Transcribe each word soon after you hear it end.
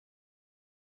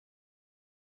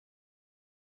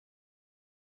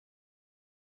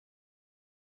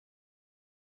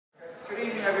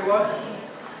evening, everyone.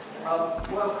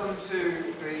 Welcome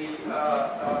to the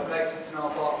latest in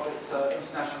our Bartlett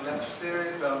International Lecture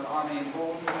Series. I'm Ian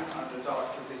Gordon. I'm the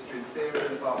Director of History and Theory at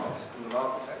the Bartlett School of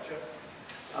Architecture.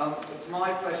 It's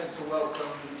my pleasure to welcome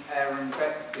Aaron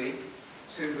Betsky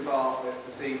to the Bartlett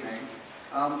this evening.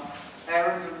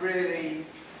 Aaron's a really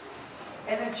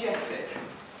energetic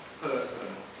person.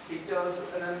 He does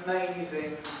an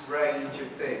amazing range of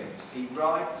things. He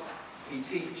writes, he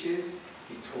teaches,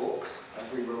 he talks, as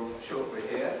we will shortly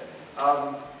hear.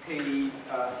 He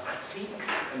critiques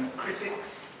and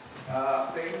critics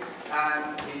things,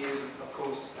 and he is, of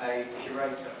course, a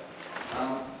curator.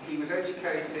 He was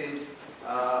educated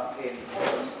in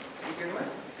Holland to begin with,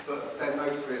 but then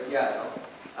mostly at Yale,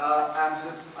 and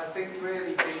has, I think,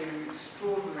 really been an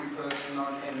extraordinary person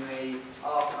in the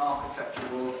art and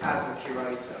architecture world as a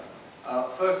curator.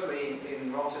 Firstly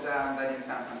in Rotterdam, then in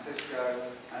San Francisco,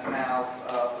 and now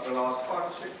for the last 5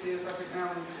 or 6 years, I think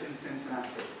now in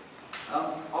Cincinnati.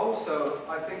 Also,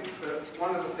 I think that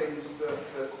one of the things that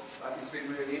I think has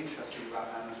been really interesting about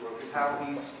Aaron's work is how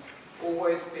he's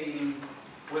always been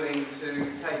willing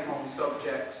to take on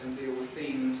subjects and deal with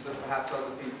themes that perhaps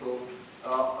other people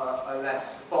are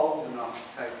less bold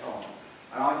enough to take on.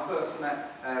 And I first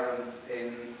met Aaron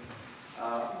in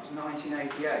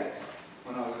 1988.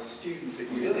 When I was a student at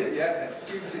UCLA, really? Yeah, a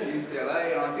student at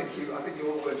UCLA, and I think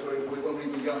your words were when we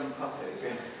were young puppies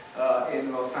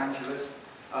in Los Angeles.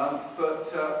 But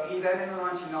he then in the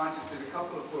 1990s did a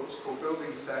couple of books called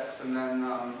Building Sex and then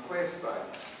Queer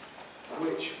Space,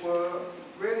 which were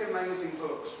really amazing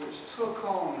books which took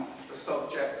on the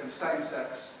subject of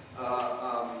same-sex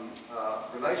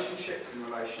relationships in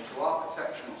relation to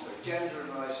architecture, and also gender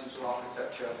in relation to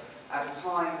architecture, at a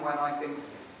time when I think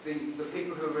the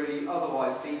people who are really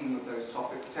otherwise dealing with those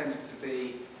topics tended to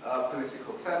be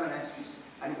political feminists,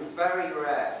 and it was very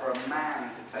rare for a man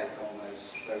to take on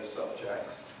those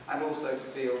subjects, and also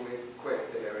to deal with queer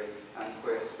theory and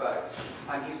queer space.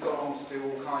 And he's gone on to do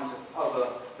all kinds of other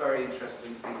very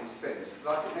interesting things since.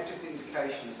 But I think they're just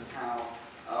indications of how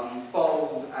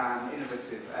bold and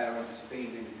innovative Aaron has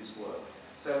been in his work.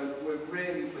 So we're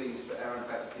really pleased that Aaron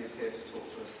Betsky is here to talk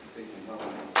to us this evening. Well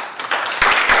done.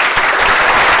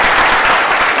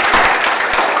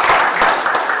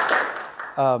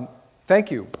 Thank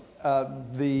you.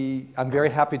 I'm very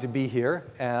happy to be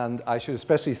here, and I should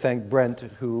especially thank Brent,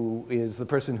 who is the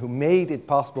person who made it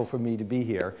possible for me to be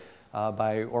here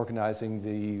by organizing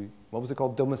the, what was it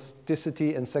called,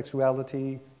 Domesticity and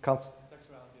Sexuality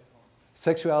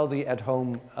Sexuality at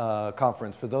Home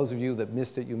conference. For those of you that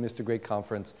missed it, you missed a great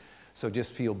conference, so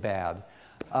just feel bad.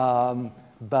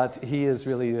 But he is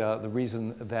really the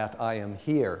reason that I am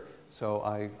here, so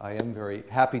I am very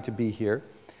happy to be here.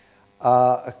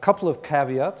 A couple of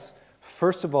caveats.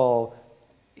 First of all,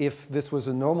 if this was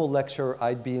a normal lecture,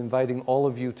 I'd be inviting all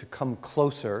of you to come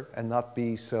closer and not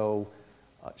be so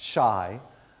shy.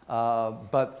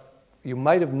 But you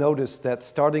might have noticed that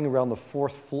starting around the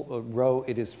fourth row,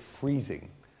 it is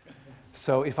freezing.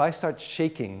 So if I start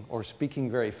shaking or speaking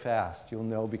very fast, you'll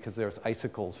know because there's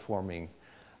icicles forming.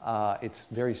 It's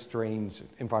a very strange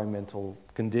environmental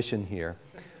condition here.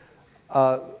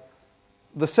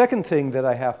 The second thing that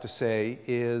I have to say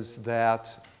is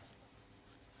that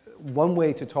one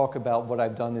way to talk about what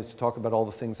I've done is to talk about all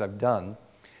the things I've done.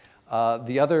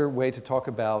 The other way to talk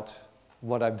about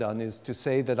what I've done is to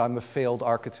say that I'm a failed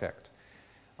architect.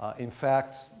 In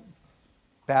fact,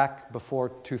 back before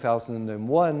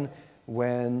 2001,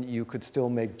 when you could still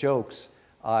make jokes,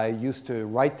 I used to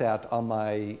write that on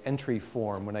my entry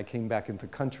form when I came back into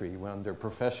the country under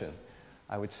profession.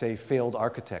 I would say failed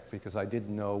architect because I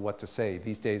didn't know what to say.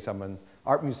 These days I'm an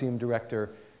art museum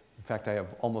director. In fact, I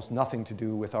have almost nothing to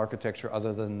do with architecture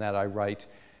other than that I write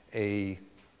a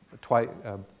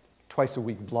twice a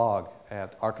week blog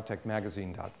at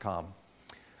architectmagazine.com.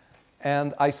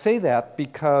 And I say that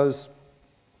because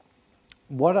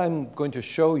what I'm going to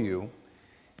show you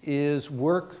is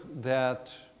work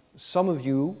that some of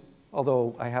you,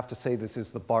 although I have to say this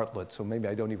is the Bartlett, so maybe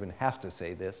I don't even have to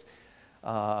say this,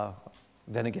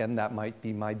 then again, that might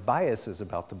be my biases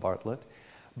about the Bartlett.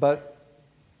 But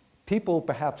people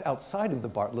perhaps outside of the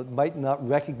Bartlett might not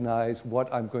recognize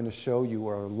what I'm going to show you,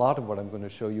 or a lot of what I'm going to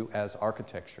show you, as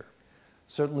architecture.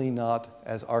 Certainly not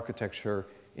as architecture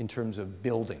in terms of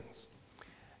buildings.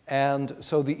 And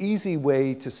so the easy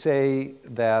way to say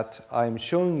that I'm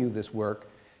showing you this work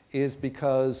is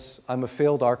because I'm a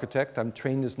failed architect. I'm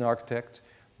trained as an architect,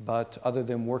 but other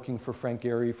than working for Frank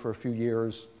Gehry for a few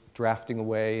years, drafting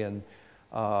away and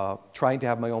trying to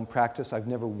have my own practice, I've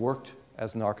never worked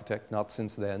as an architect, not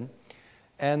since then.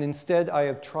 And instead, I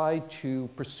have tried to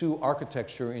pursue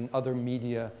architecture in other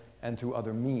media and through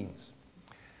other means.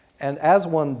 And as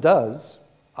one does,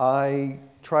 I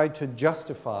tried to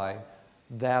justify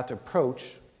that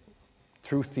approach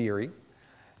through theory,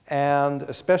 and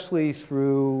especially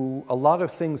through a lot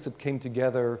of things that came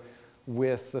together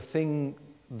with the thing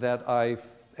that I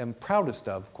am proudest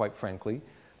of, quite frankly,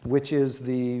 which is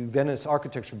the Venice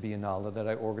Architecture Biennale that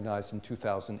I organized in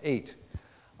 2008,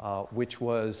 which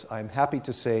was, I'm happy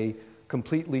to say,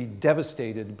 completely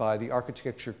devastated by the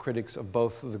architecture critics of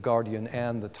both The Guardian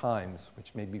and The Times,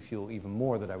 which made me feel even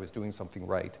more that I was doing something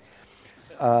right.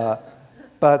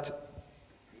 But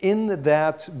in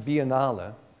that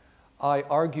Biennale, I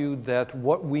argued that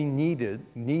what we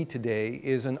need today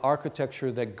is an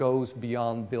architecture that goes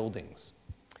beyond buildings.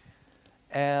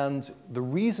 And the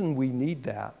reason we need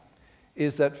that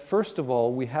is that, first of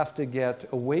all, we have to get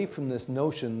away from this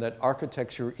notion that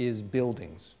architecture is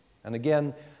buildings. And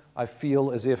again, I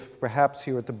feel as if perhaps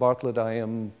here at the Bartlett I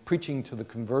am preaching to the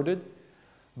converted,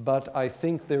 but I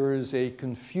think there is a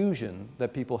confusion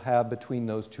that people have between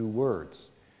those two words.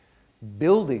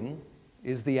 Building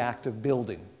is the act of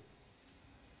building,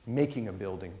 making a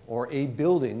building, or a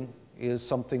building is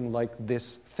something like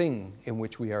this thing in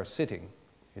which we are sitting.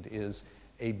 It is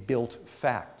a built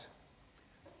fact.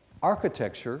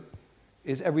 Architecture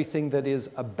is everything that is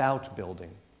about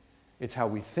building. It's how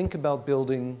we think about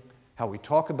building, how we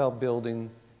talk about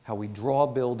building, how we draw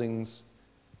buildings,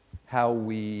 how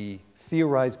we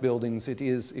theorize buildings. It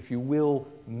is, if you will,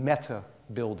 meta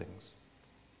buildings.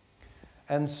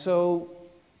 And so,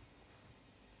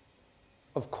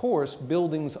 of course,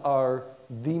 buildings are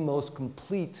the most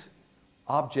complete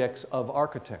objects of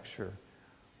architecture.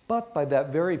 But by that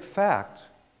very fact,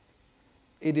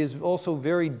 it is also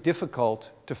very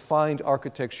difficult to find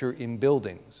architecture in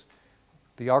buildings.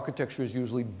 The architecture is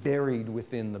usually buried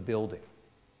within the building.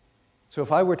 So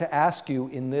if I were to ask you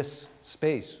in this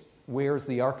space, where's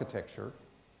the architecture?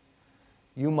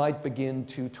 You might begin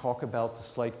to talk about the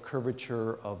slight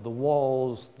curvature of the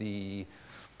walls, the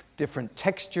different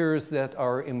textures that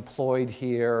are employed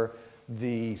here,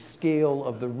 the scale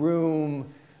of the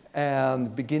room,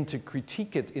 and begin to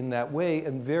critique it in that way,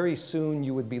 and very soon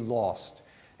you would be lost.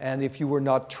 And if you were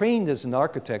not trained as an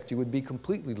architect, you would be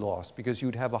completely lost because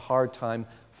you'd have a hard time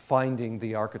finding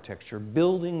the architecture.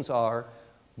 Buildings are,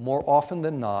 more often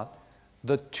than not,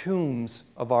 the tombs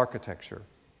of architecture.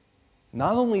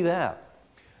 Not only that,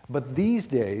 but these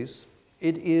days,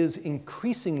 it is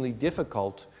increasingly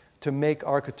difficult to make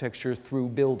architecture through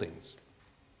buildings,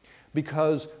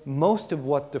 because most of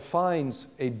what defines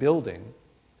a building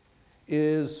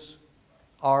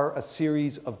are a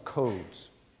series of codes.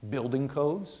 Building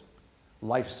codes,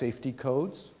 life safety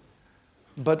codes,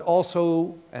 but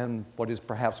also, and what is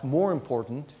perhaps more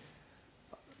important,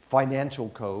 financial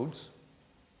codes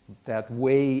that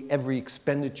weigh every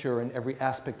expenditure and every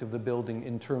aspect of the building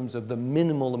in terms of the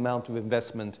minimal amount of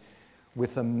investment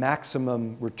with the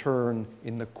maximum return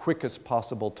in the quickest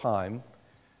possible time.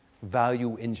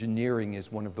 Value engineering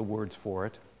is one of the words for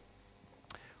it.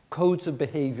 Codes of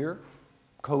behavior,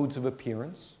 codes of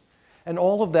appearance, and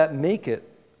all of that make it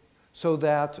so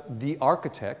that the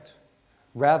architect,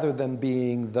 rather than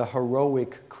being the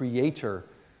heroic creator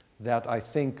that I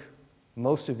think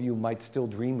most of you might still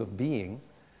dream of being,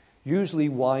 usually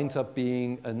winds up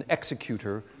being an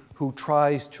executor who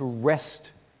tries to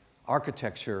wrest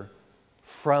architecture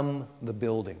from the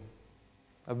building.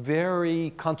 A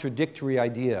very contradictory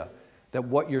idea that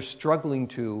what you're struggling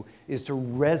to is to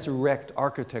resurrect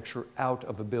architecture out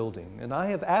of a building. And I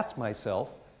have asked myself,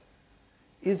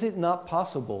 is it not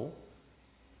possible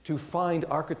to find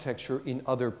architecture in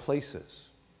other places?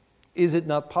 Is it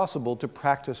not possible to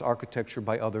practice architecture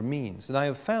by other means? And I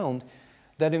have found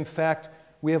that, in fact,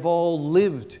 we have all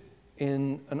lived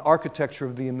in an architecture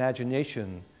of the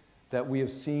imagination that we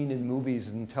have seen in movies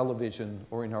and television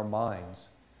or in our minds.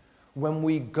 When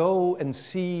we go and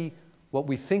see what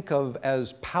we think of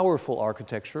as powerful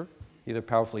architecture, either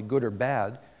powerfully good or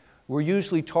bad, we're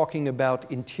usually talking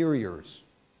about interiors,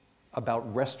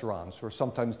 about restaurants, or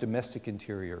sometimes domestic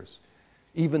interiors,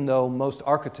 even though most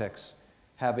architects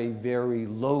have a very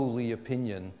lowly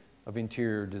opinion of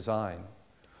interior design.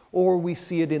 Or we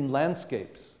see it in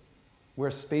landscapes,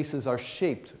 where spaces are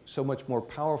shaped so much more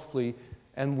powerfully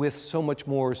and with so much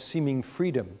more seeming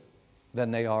freedom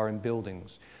than they are in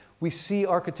buildings. We see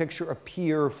architecture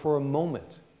appear for a moment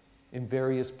in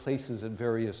various places at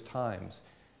various times,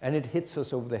 and it hits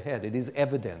us over the head. It is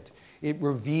evident. It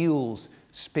reveals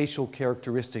spatial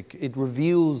characteristic. It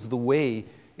reveals the way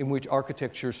in which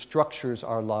architecture structures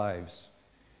our lives,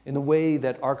 in the way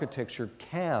that architecture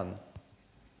can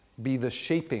be the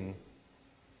shaping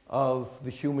of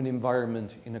the human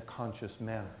environment in a conscious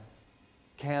manner,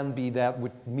 can be that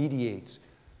which mediates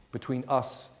between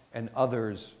us and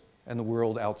others and the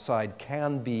world outside,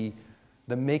 can be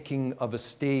the making of a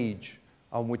stage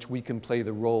on which we can play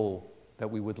the role that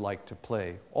we would like to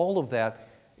play. All of that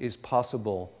is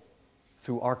possible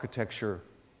through architecture,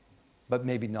 but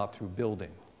maybe not through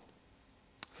building.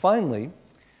 Finally,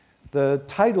 the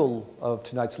title of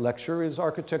tonight's lecture is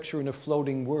Architecture in a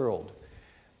Floating World.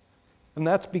 And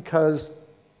that's because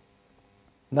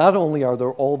not only are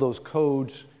there all those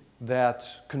codes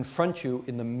that confront you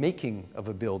in the making of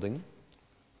a building,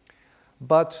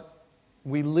 but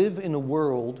we live in a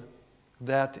world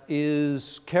that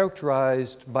is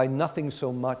characterized by nothing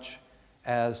so much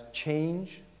as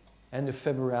change and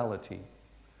ephemerality,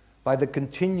 by the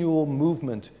continual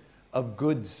movement of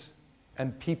goods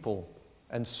and people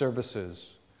and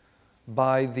services,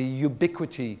 by the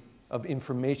ubiquity of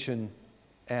information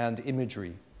and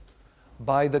imagery,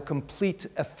 by the complete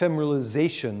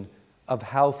ephemeralization of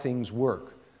how things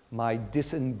work, my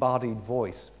disembodied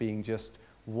voice being just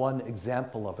one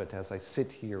example of it as I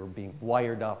sit here being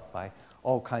wired up by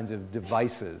all kinds of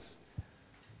devices.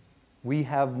 We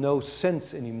have no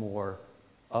sense anymore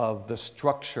of the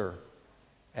structure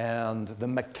and the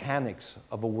mechanics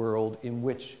of a world in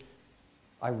which,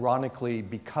 ironically,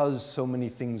 because so many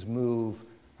things move,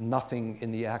 nothing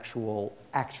in the actual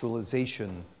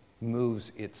actualization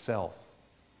moves itself.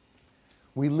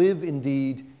 We live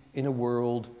indeed in a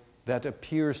world that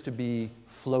appears to be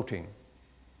floating.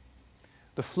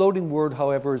 The floating word,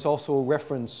 however, is also a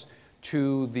reference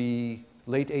to the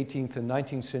late 18th and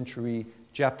 19th century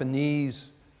Japanese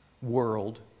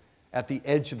world at the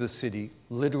edge of the city,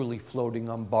 literally floating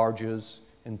on barges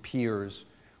and piers,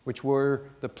 which were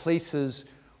the places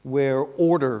where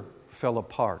order fell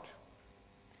apart.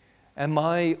 And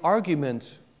my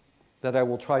argument that I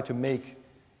will try to make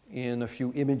in a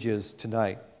few images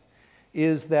tonight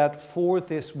is that for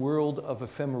this world of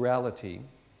ephemerality,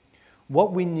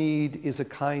 what we need is a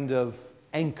kind of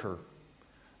anchor,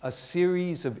 a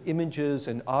series of images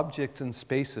and objects and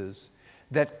spaces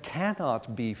that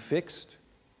cannot be fixed,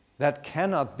 that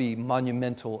cannot be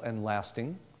monumental and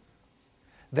lasting,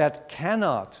 that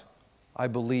cannot, I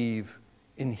believe,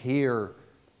 inhere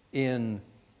in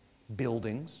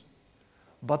buildings,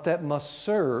 but that must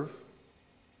serve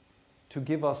to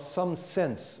give us some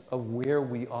sense of where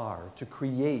we are, to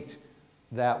create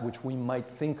that which we might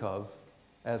think of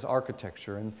as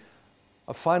architecture. And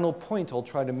a final point I'll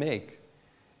try to make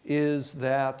is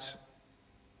that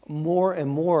more and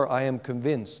more I am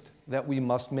convinced that we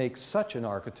must make such an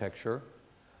architecture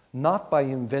not by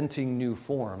inventing new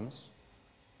forms,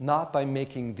 not by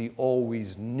making the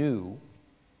always new,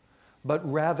 but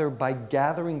rather by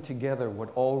gathering together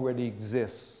what already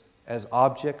exists as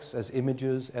objects, as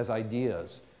images, as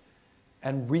ideas,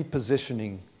 and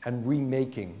repositioning and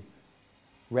remaking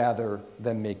rather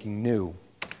than making new.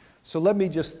 So let me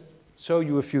just show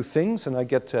you a few things, and I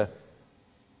get to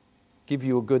give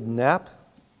you a good nap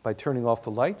by turning off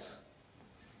the lights.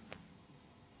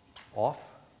 Off.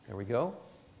 There we go.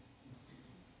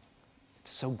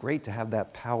 It's so great to have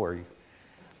that power.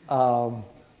 Have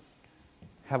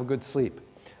a good sleep.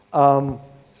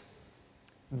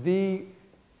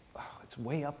 It's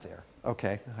way up there.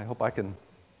 Okay, I hope I can.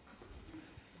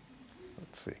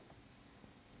 Let's see.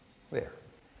 There.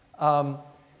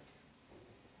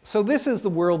 So this is the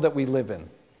world that we live in.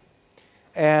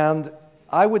 And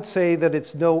I would say that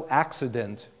it's no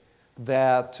accident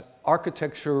that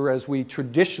architecture, as we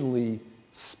traditionally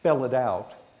spell it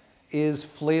out, is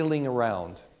flailing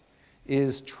around,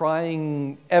 is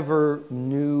trying ever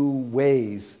new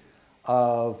ways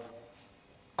of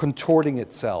contorting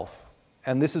itself.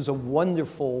 And this is a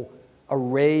wonderful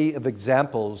array of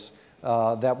examples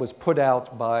that was put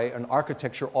out by an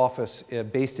architecture office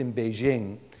based in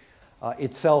Beijing,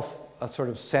 itself a sort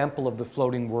of sample of the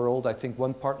floating world. I think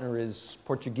one partner is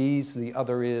Portuguese, the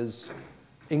other is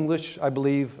English, I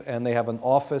believe, and they have an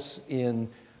office in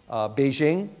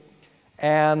Beijing.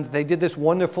 And they did this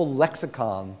wonderful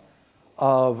lexicon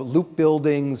of loop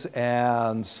buildings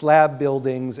and slab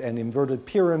buildings and inverted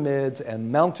pyramids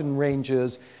and mountain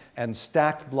ranges and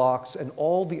stacked blocks and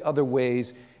all the other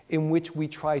ways in which we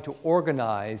try to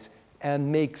organize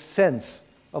and make sense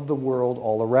of the world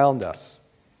all around us.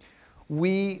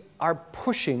 We are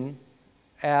pushing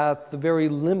at the very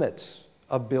limits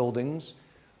of buildings,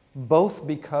 both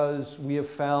because we have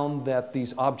found that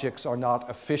these objects are not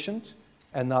efficient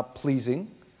and not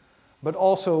pleasing, but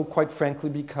also, quite frankly,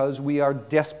 because we are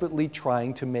desperately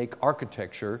trying to make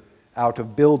architecture out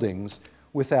of buildings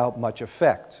without much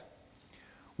effect.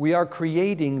 We are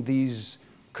creating these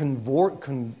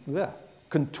contorted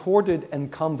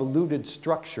and convoluted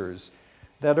structures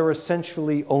that are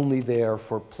essentially only there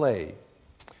for play.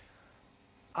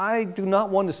 I do not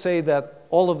want to say that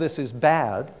all of this is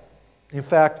bad. In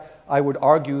fact, I would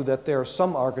argue that there are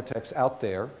some architects out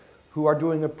there who are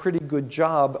doing a pretty good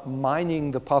job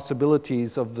mining the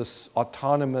possibilities of this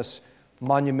autonomous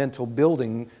monumental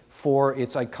building for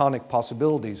its iconic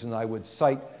possibilities. And I would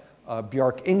cite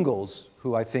Bjarke Ingels,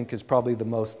 who I think is probably the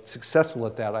most successful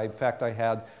at that. In fact, I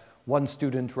had one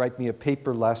student write me a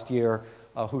paper last year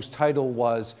whose title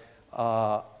was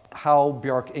How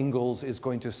Bjarke Ingels is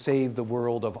Going to Save the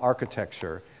World of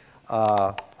Architecture.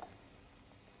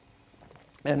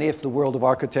 And if the world of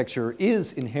architecture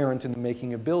is inherent in the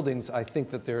making of buildings, I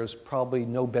think that there's probably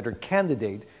no better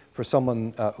candidate for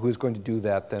someone who is going to do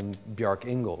that than Bjarke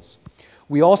Ingels.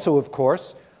 We also, of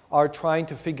course, are trying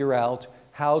to figure out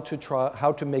how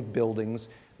to make buildings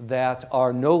that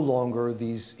are no longer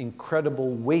these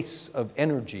incredible wastes of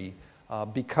energy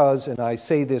because, and I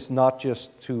say this not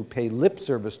just to pay lip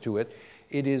service to it,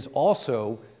 it is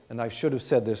also, and I should have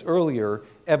said this earlier,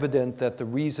 evident that the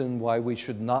reason why we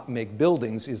should not make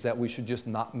buildings is that we should just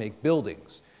not make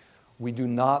buildings. We do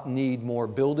not need more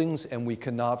buildings, and we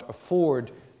cannot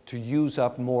afford to use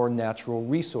up more natural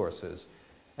resources.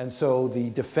 And so the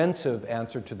defensive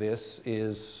answer to this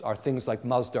are things like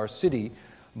Masdar City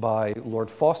by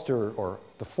Lord Foster, or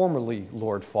the formerly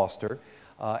Lord Foster,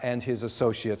 and his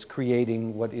associates,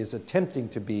 creating what is attempting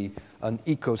to be an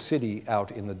eco-city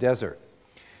out in the desert.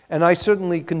 And I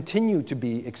certainly continue to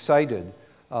be excited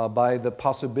by the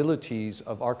possibilities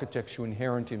of architecture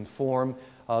inherent in form.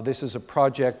 This is a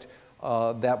project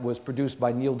that was produced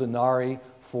by Neil Denari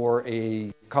for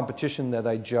a competition that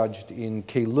I judged in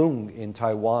Keelung in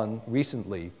Taiwan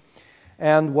recently.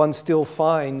 And one still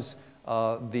finds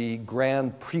the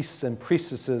grand priests and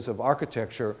priestesses of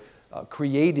architecture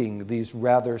creating these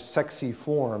rather sexy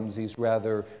forms, these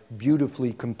rather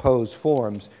beautifully composed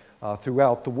forms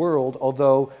throughout the world,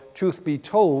 although, truth be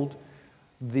told,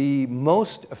 the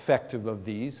most effective of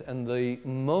these and the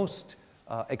most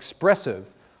expressive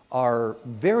are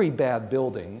very bad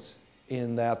buildings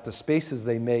in that the spaces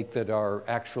they make that are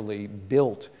actually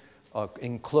built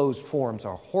in closed forms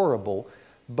are horrible,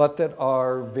 but that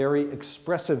are very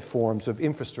expressive forms of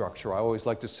infrastructure. I always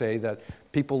like to say that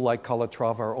people like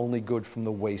Calatrava are only good from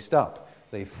the waist up.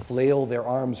 They flail their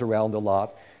arms around a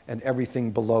lot, and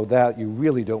everything below that you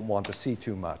really don't want to see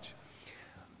too much.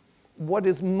 What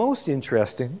is most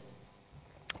interesting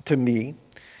to me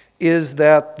is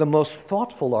that the most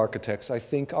thoughtful architects, I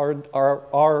think,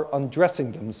 are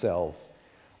undressing themselves,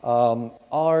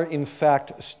 are in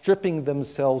fact stripping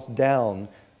themselves down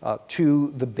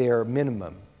to the bare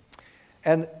minimum.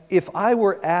 And if I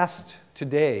were asked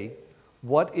today,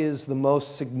 what is the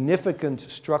most significant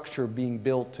structure being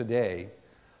built today,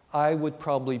 I would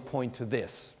probably point to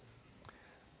this.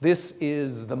 This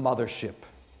is the mothership,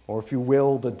 or if you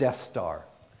will, the Death Star.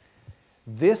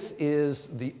 This is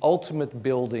the ultimate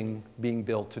building being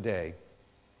built today.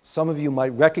 Some of you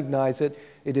might recognize it.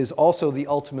 It is also the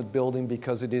ultimate building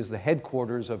because it is the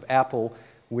headquarters of Apple,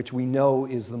 which we know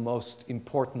is the most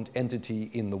important entity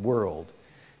in the world.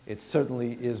 It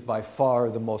certainly is by far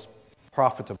the most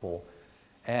profitable,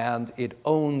 and it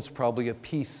owns probably a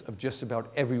piece of just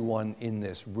about everyone in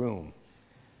this room.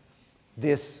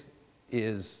 This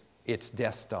is its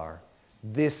Death Star.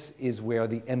 This is where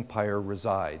the empire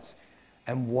resides.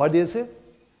 And what is it?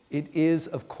 It is,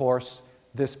 of course,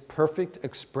 this perfect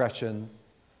expression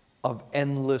of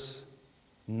endless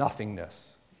nothingness.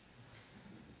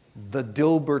 The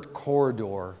Dilbert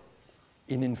corridor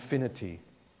in infinity.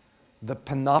 The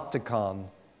panopticon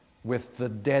with the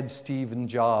dead Stephen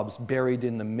Jobs buried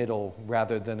in the middle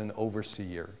rather than an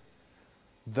overseer.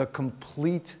 The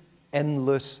complete,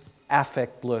 endless,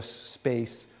 affectless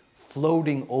space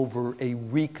floating over a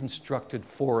reconstructed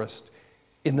forest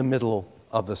in the middle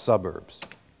of the suburbs.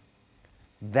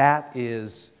 That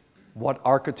is what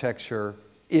architecture,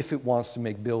 if it wants to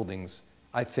make buildings,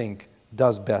 I think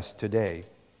does best today.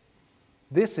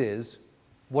 This is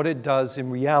what it does in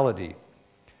reality.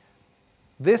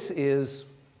 This is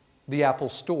the Apple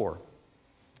Store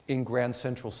in Grand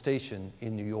Central Station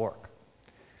in New York.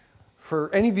 For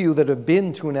any of you that have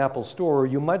been to an Apple Store,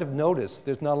 you might have noticed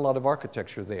there's not a lot of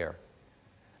architecture there.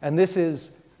 And this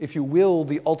is, if you will,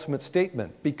 the ultimate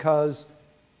statement, because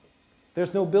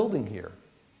there's no building here.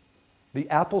 The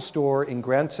Apple Store in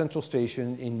Grand Central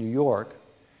Station in New York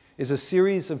is a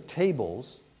series of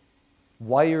tables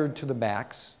wired to the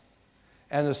max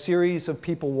and a series of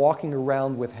people walking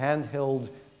around with handheld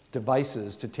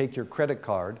devices to take your credit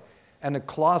card and a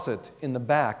closet in the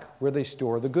back where they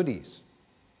store the goodies.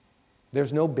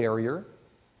 There's no barrier,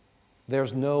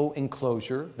 there's no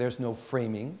enclosure, there's no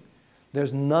framing,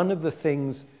 There's none of the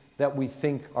things that we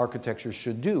think architecture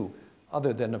should do,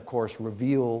 other than, of course,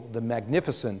 reveal the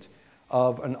magnificence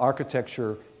of an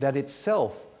architecture that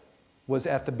itself was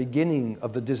at the beginning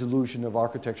of the dissolution of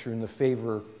architecture in the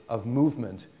favor of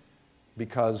movement,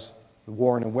 because the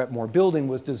Warren and Wetmore building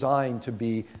was designed to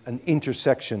be an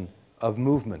intersection of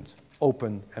movement,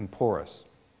 open and porous.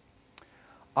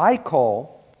 I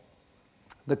call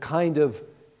the kind of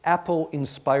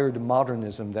Apple-inspired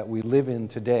modernism that we live in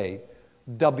today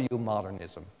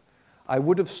W-modernism. I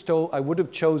would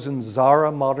have chosen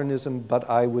Zara modernism, but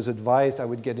I was advised I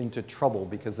would get into trouble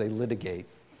because they litigate.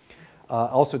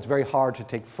 Also, it's very hard to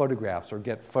take photographs or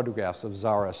get photographs of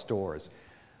Zara stores.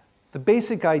 The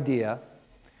basic idea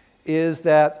is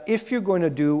that if you're going to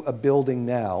do a building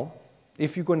now,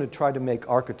 if you're going to try to make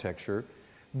architecture,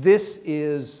 this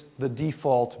is the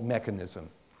default mechanism.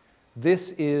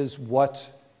 This is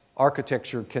what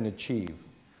architecture can achieve.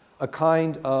 A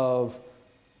kind of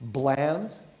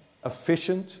bland,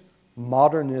 efficient,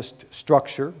 modernist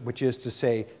structure, which is to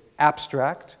say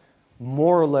abstract,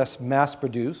 more or less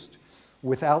mass-produced,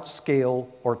 without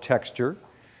scale or texture,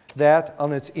 that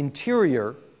on its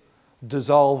interior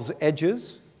dissolves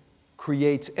edges,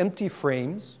 creates empty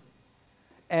frames,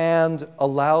 and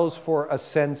allows for a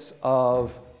sense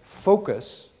of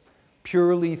focus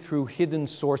purely through hidden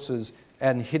sources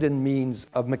and hidden means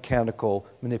of mechanical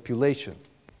manipulation.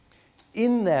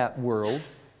 In that world,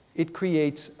 it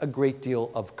creates a great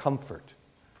deal of comfort.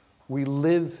 We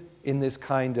live in this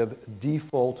kind of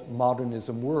default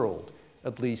modernism world,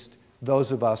 at least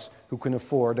those of us who can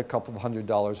afford a couple of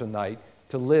 $100s a night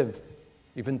to live,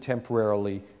 even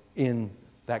temporarily, in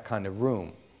that kind of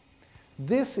room.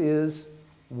 This is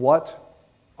what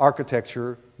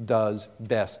architecture does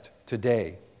best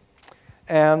today.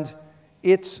 And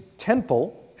its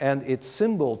temple and its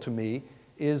symbol to me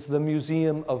is the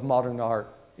Museum of Modern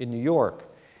Art in New York.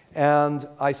 And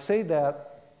I say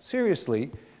that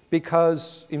seriously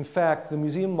because, in fact, the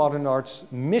Museum of Modern Art's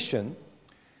mission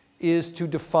is to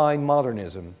define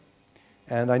modernism.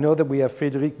 And I know that we have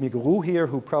Frédéric Migourou here,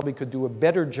 who probably could do a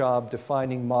better job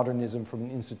defining modernism from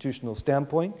an institutional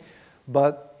standpoint,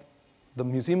 but the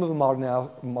Museum of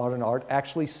Modern Art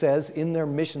actually says in their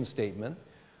mission statement,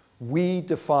 we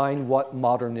define what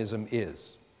modernism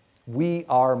is. We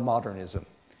are modernism.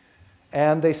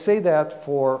 And they say that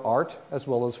for art as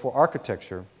well as for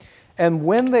architecture. And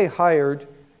when they hired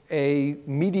a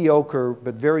mediocre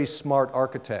but very smart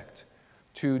architect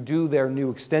to do their new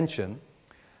extension,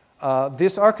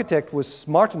 this architect was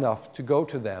smart enough to go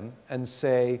to them and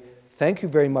say, thank you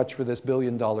very much for this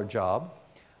billion-dollar job.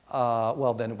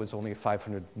 Well, then it was only a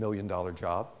 $500 million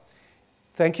job.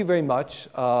 Thank you very much.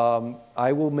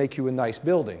 I will make you a nice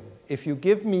building. If you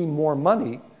give me more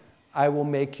money, I will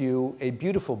make you a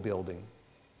beautiful building.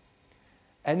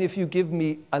 And if you give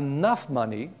me enough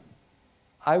money,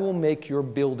 I will make your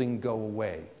building go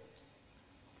away.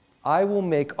 I will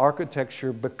make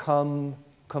architecture become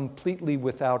completely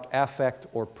without affect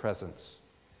or presence.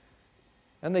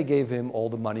 And they gave him all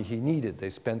the money he needed. They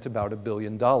spent about $1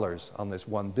 billion on this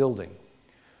one building,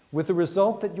 with the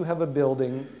result that you have a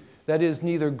building that is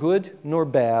neither good nor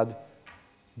bad,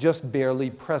 just barely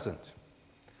present.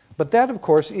 But that, of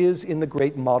course, is in the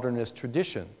great modernist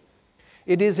tradition.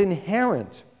 It is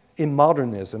inherent in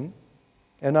modernism,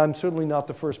 and I'm certainly not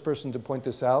the first person to point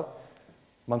this out.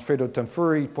 Manfredo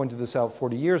Tanfuri pointed this out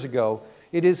 40 years ago.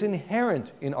 It is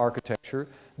inherent in architecture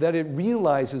that it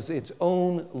realizes its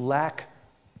own lack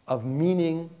of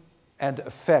meaning and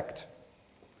effect,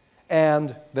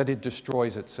 and that it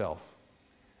destroys itself,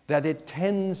 that it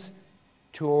tends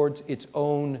towards its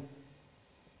own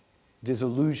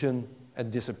dissolution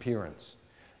and disappearance,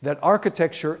 that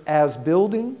architecture as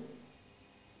building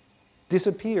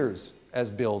disappears as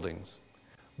buildings,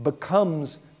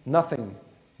 becomes nothing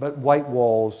but white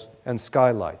walls and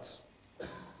skylights.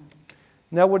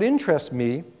 Now, what interests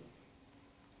me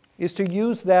is to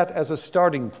use that as a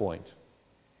starting point.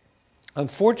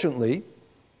 Unfortunately,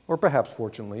 or perhaps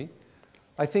fortunately,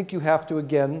 I think you have to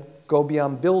again go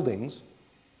beyond buildings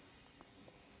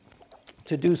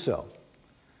to do so.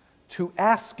 To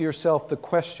ask yourself the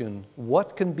question,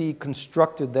 what can be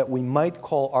constructed that we might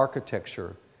call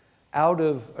architecture out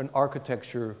of an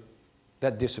architecture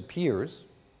that disappears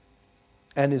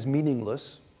and is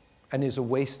meaningless and is a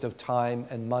waste of time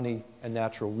and money and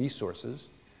natural resources?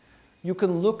 You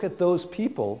can look at those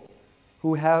people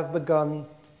who have begun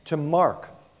to mark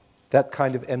that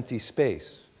kind of empty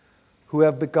space, who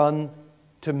have begun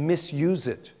to misuse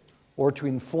it or to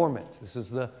inform it. This is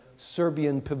the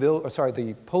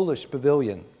the Polish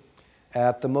pavilion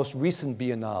at the most recent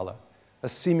Biennale, a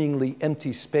seemingly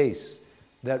empty space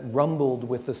that rumbled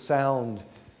with the sound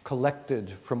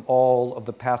collected from all of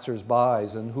the passers-by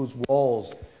and whose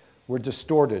walls were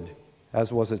distorted,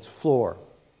 as was its floor.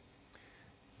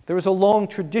 There is a long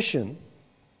tradition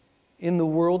in the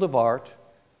world of art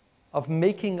of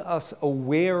making us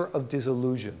aware of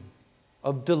disillusion,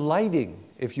 of delighting,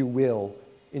 if you will,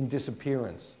 in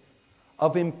disappearance,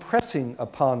 of impressing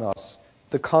upon us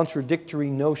the contradictory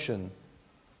notion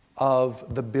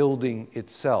of the building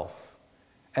itself,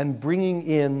 and bringing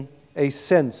in a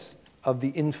sense of the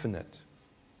infinite.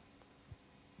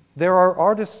 There are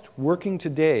artists working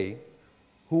today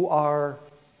who are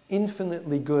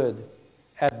infinitely good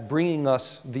at bringing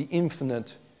us the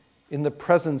infinite in the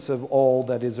presence of all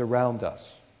that is around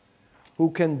us, who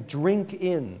can drink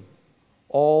in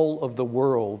all of the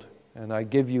world, and I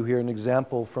give you here an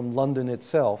example from London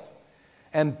itself,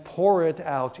 and pour it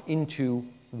out into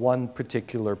one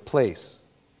particular place.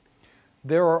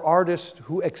 There are artists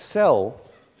who excel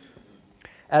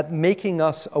at making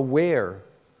us aware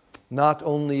not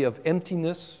only of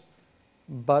emptiness,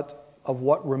 but of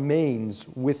what remains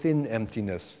within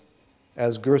emptiness,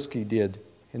 as Gursky did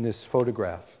in this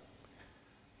photograph.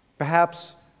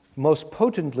 Perhaps most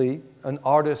potently, an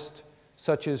artist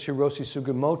such as Hiroshi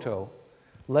Sugimoto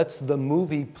lets the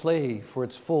movie play for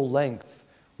its full length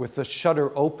with the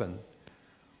shutter open,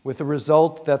 with the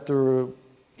result that the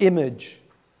image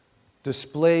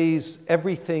displays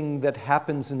everything that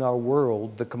happens in our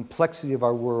world, the complexity of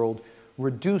our world,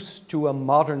 reduced to a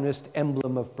modernist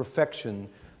emblem of perfection,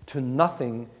 to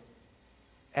nothing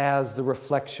as the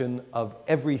reflection of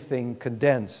everything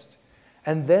condensed,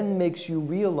 and then makes you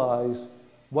realize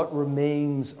what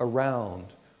remains around,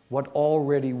 what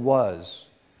already was,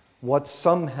 what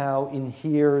somehow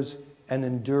inheres and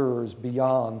endures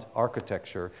beyond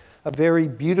architecture. A very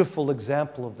beautiful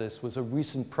example of this was a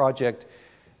recent project,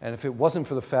 and if it wasn't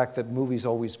for the fact that movies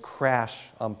always crash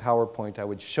on PowerPoint, I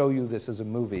would show you this as a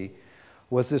movie,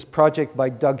 was this project by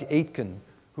Doug Aitken,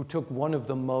 who took one of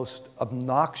the most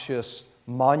obnoxious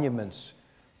monuments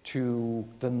to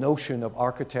the notion of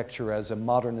architecture as a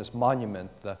modernist monument,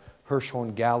 the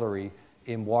Hirshhorn Gallery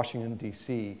in Washington,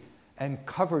 D.C., and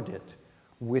covered it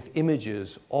with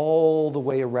images all the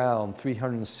way around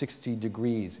 360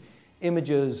 degrees,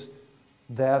 images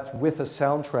that, with a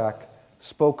soundtrack,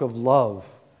 spoke of love,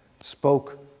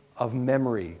 spoke of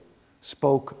memory,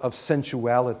 spoke of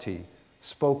sensuality,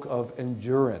 spoke of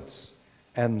endurance,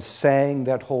 and sang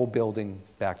that whole building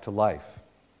back to life.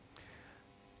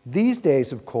 These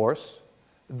days, of course,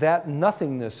 that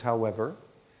nothingness, however,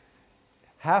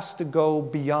 has to go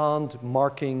beyond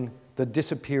marking the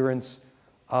disappearance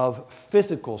of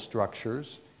physical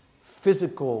structures,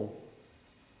 physical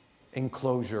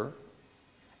enclosure,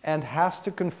 and has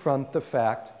to confront the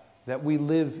fact that we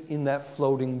live in that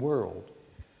floating world,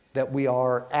 that we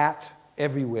are at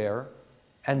everywhere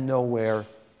and nowhere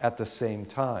at the same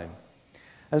time.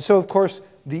 And so, of course,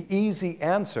 the easy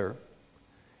answer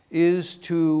is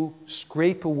to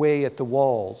scrape away at the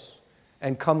walls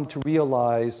and come to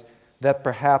realize that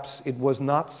perhaps it was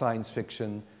not science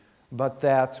fiction, but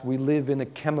that we live in a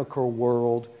chemical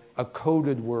world, a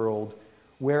coded world,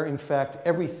 where in fact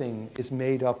everything is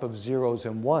made up of zeros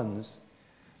and ones,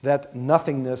 that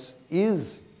nothingness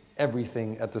is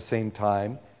everything at the same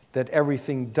time, that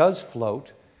everything does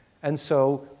float, and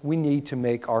so we need to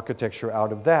make architecture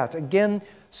out of that. Again,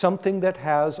 something that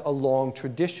has a long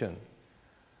tradition,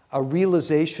 a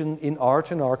realization in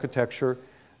art and architecture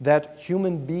that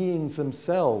human beings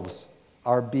themselves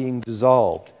are being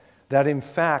dissolved, that in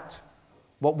fact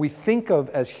what we think of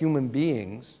as human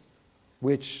beings,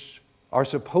 which are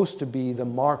supposed to be the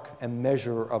mark and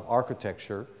measure of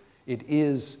architecture, it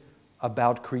is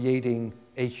about creating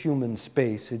a human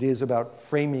space. It is about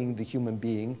framing the human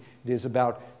being. It is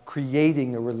about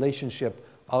creating a relationship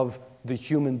of the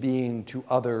human being to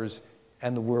others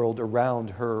and the world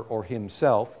around her or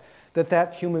himself,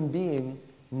 that human being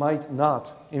might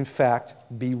not, in fact,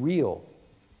 be real.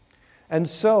 And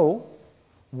so,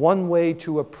 one way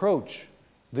to approach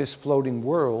this floating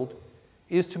world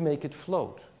is to make it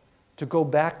float, to go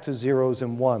back to zeros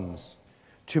and ones,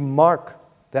 to mark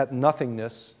that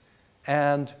nothingness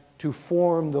and to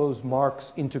form those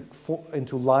marks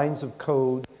into lines of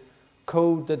code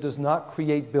that does not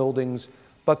create buildings,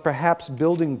 but perhaps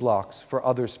building blocks for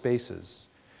other spaces,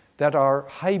 that are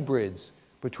hybrids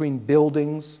between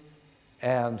buildings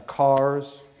and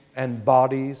cars and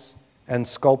bodies and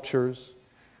sculptures,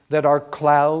 that are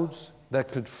clouds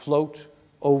that could float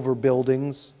over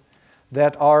buildings,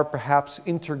 that are perhaps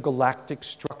intergalactic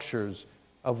structures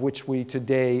of which we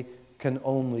today can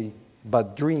only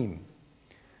but dream.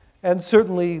 And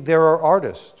certainly there are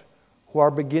artists who are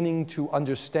beginning to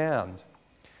understand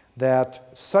that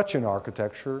such an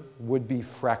architecture would be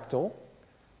fractal,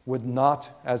 would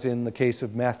not, as in the case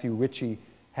of Matthew Ritchie,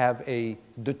 have a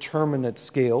determinate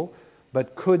scale,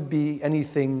 but could be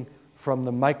anything from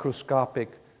the microscopic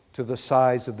to the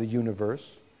size of the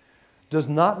universe, does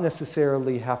not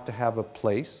necessarily have to have a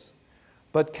place,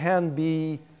 but can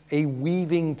be a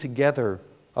weaving together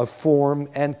of form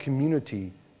and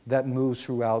community that moves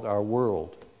throughout our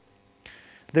world.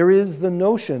 There is the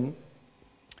notion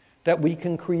that we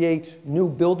can create new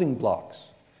building blocks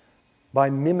by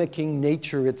mimicking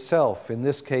nature itself, in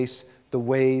this case, the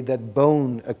way that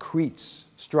bone accretes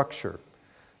structure,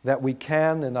 that we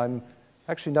can, and I'm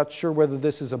actually not sure whether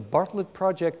this is a Bartlett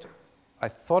project. I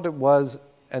thought it was,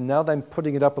 and now that I'm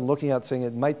putting it up and looking at it, saying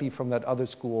it might be from that other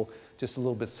school just a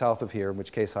little bit south of here, in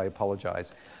which case I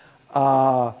apologize.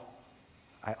 I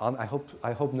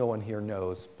hope no one here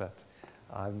knows, but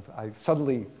I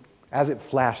suddenly, as it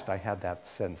flashed, I had that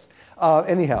sense.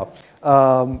 Anyhow,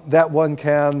 that one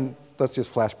can, let's just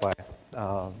flash by,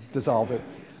 dissolve it.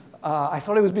 I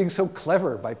thought I was being so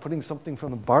clever by putting something from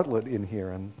the Bartlett in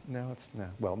here, and now it's,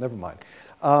 well, never mind.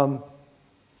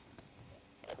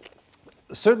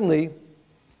 Certainly,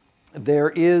 there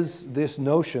is this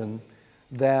notion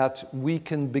that we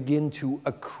can begin to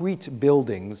accrete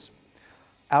buildings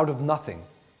out of nothing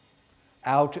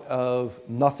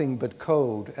but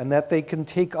code, and that they can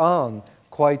take on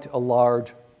quite a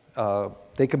large,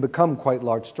 they can become quite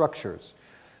large structures.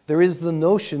 There is the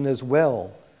notion as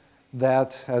well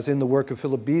that, as in the work of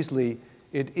Philip Beasley,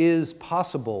 it is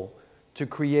possible to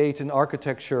create an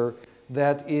architecture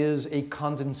that is a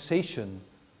condensation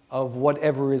of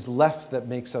whatever is left that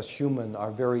makes us human,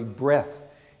 our very breath,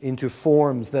 into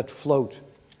forms that float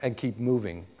and keep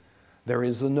moving. There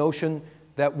is the notion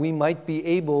that we might be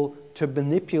able to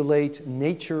manipulate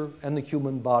nature and the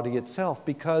human body itself,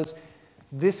 because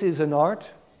this is an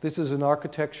art, this is an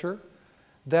architecture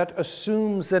that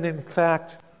assumes that in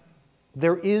fact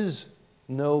there is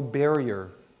no barrier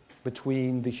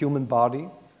between the human body,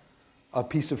 a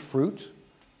piece of fruit,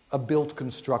 a built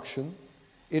construction.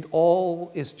 It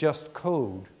all is just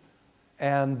code.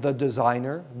 And the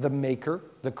designer, the maker,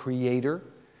 the creator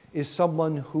is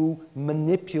someone who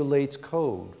manipulates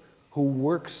code, who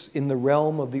works in the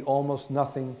realm of the almost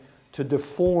nothing to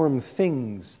deform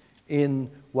things in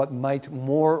what might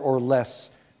more or less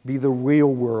be the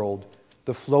real world,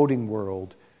 the floating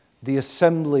world, the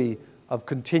assembly of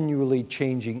continually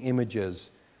changing images,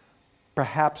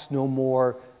 perhaps no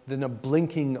more than a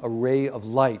blinking array of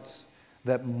lights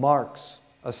that marks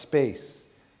a space,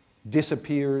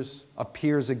 disappears,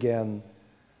 appears again,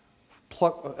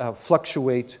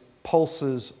 fluctuates,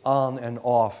 pulses on and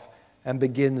off, and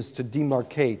begins to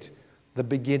demarcate the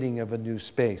beginning of a new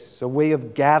space. A way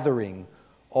of gathering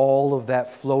all of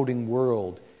that floating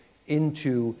world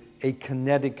into a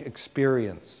kinetic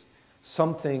experience,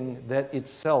 something that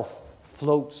itself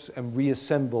floats and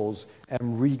reassembles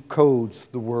and recodes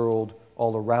the world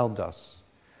all around us.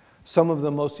 Some of the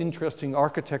most interesting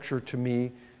architecture to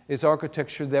me is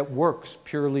architecture that works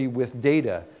purely with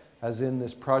data, as in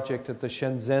this project at the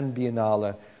Shenzhen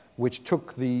Biennale, which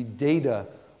took the data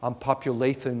on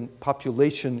population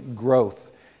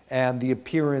growth and the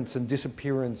appearance and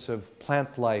disappearance of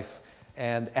plant life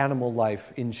and animal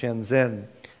life in Shenzhen,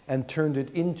 and turned it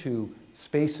into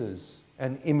spaces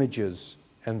and images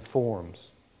and forms.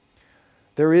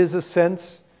 There is a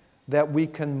sense that we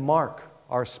can mark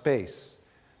our space,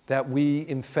 that we,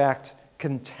 in fact,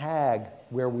 can tag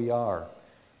where we are.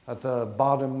 At the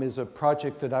bottom is a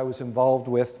project that I was involved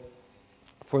with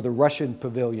for the Russian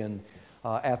pavilion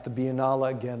at the Biennale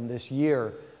again this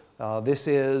year. This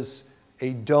is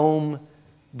a dome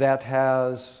that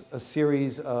has a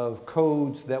series of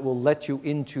codes that will let you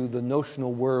into the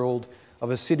notional world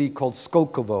of a city called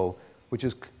Skolkovo, which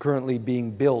is currently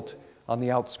being built on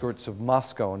the outskirts of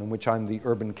Moscow, and in which I'm the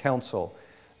urban council.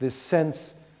 This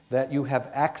sense that you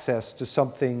have access to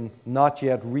something not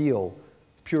yet real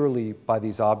purely by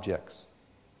these objects.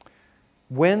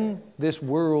 When this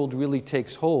world really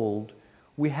takes hold,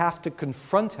 we have to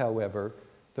confront, however,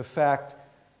 the fact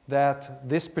that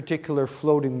this particular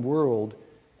floating world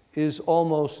is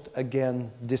almost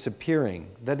again disappearing,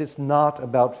 that it's not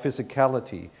about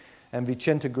physicality. And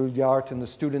Vicente Gullart and the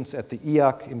students at the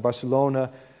IAC in Barcelona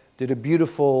did a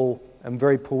beautiful and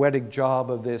very poetic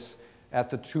job of this at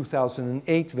the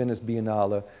 2008 Venice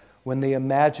Biennale, when they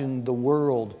imagined the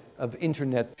world of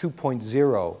Internet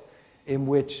 2.0, in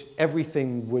which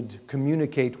everything would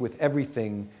communicate with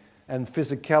everything, and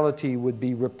physicality would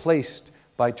be replaced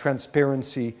by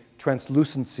transparency,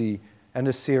 translucency, and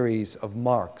a series of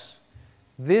marks.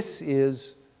 This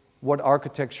is what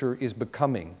architecture is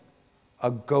becoming,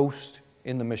 a ghost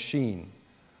in the machine,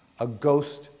 a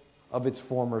ghost of its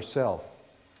former self,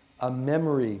 a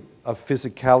memory of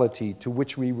physicality to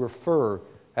which we refer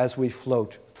as we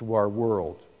float through our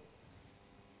world.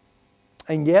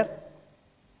 And yet,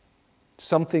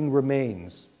 something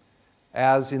remains,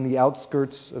 as in the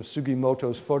outskirts of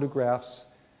Sugimoto's photographs,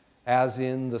 as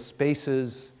in the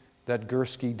spaces that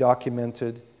Gursky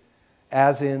documented,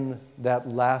 as in that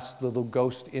last little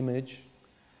ghost image,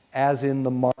 as in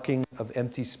the marking of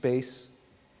empty space.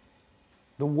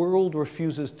 The world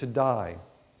refuses to die.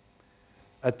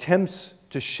 Attempts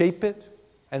to shape it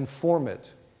and form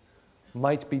it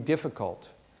might be difficult,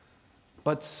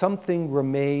 but something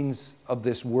remains of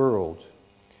this world.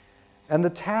 And the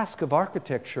task of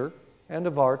architecture and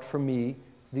of art for me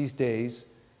these days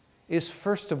is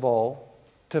first of all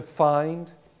to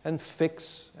find and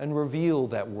fix and reveal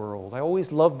that world. I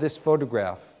always loved this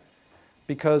photograph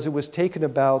because it was taken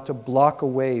about a block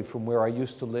away from where I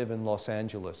used to live in Los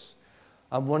Angeles,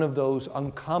 on one of those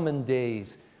uncommon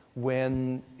days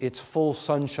when it's full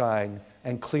sunshine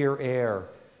and clear air,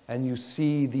 and you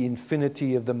see the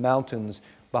infinity of the mountains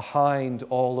behind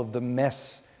all of the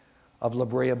mess of La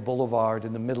Brea Boulevard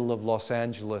in the middle of Los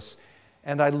Angeles.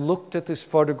 And I looked at this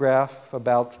photograph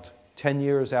about 10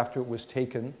 years after it was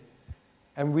taken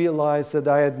and realized that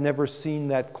I had never seen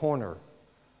that corner.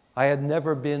 I had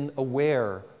never been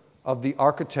aware of the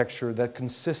architecture that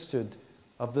consisted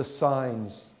of the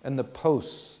signs and the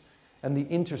posts and the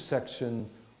intersection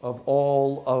of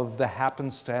all of the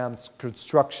happenstance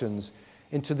constructions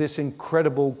into this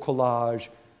incredible collage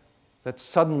that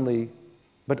suddenly,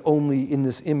 but only in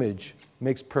this image,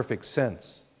 makes perfect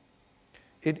sense.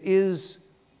 It is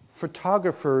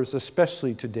photographers,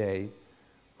 especially today,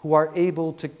 who are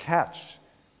able to catch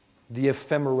the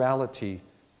ephemerality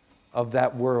of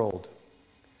that world,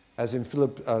 as in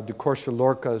Philip de Corsia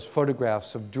Lorca's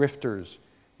photographs of drifters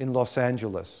in Los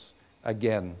Angeles,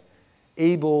 again,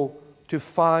 able to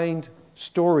find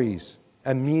stories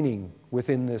and meaning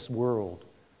within this world.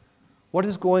 What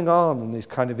is going on in these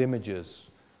kind of images?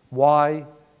 Why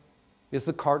is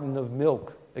the carton of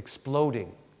milk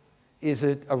exploding? Is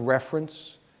it a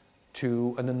reference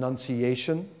to an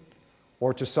annunciation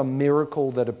or to some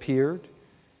miracle that appeared?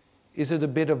 Is it a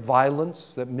bit of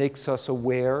violence that makes us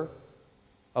aware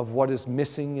of what is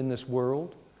missing in this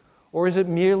world? Or is it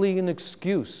merely an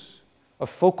excuse, a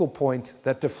focal point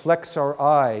that deflects our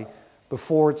eye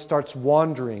before it starts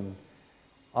wandering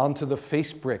onto the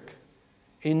face brick,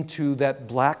 into that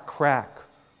black crack,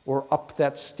 or up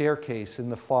that staircase in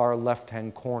the far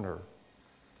left-hand corner?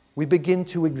 We begin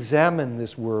to examine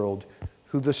this world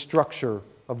through the structure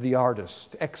of the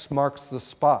artist. X marks the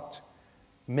spot,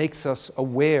 makes us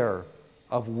aware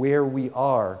of where we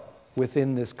are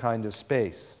within this kind of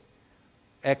space.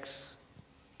 X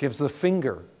gives the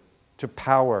finger to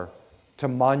power, to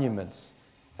monuments,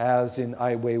 as in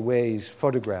Ai Weiwei's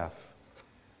photograph.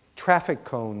 Traffic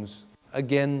cones,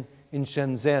 again in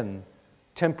Shenzhen,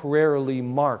 temporarily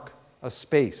mark a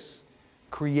space,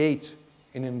 create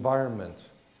an environment,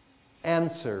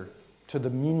 answer to the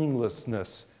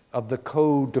meaninglessness of the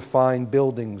code-defined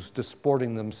buildings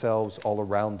disporting themselves all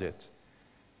around it.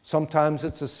 Sometimes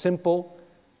it's as simple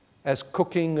as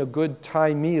cooking a good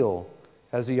Thai meal,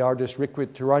 as the artist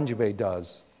Rikwit Tiranjave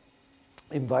does,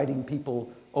 inviting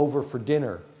people over for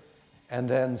dinner and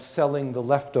then selling the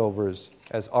leftovers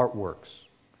as artworks.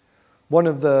 One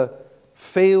of the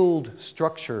failed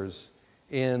structures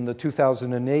in the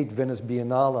 2008 Venice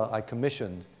Biennale I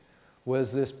commissioned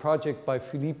was this project by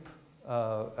Philippe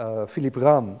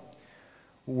Ram,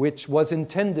 which was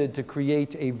intended to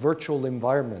create a virtual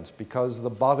environment because the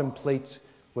bottom plate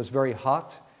was very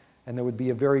hot and there would be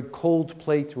a very cold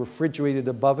plate refrigerated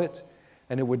above it,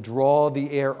 and it would draw the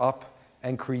air up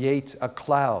and create a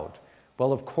cloud.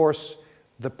 Well, of course,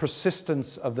 the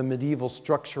persistence of the medieval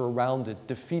structure around it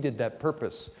defeated that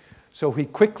purpose. So he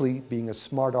quickly, being a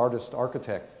smart artist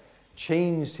architect,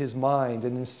 changed his mind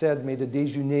and instead made a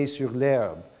déjeuner sur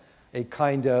l'herbe, a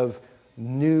kind of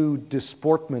new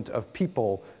disportment of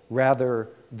people rather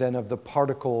than of the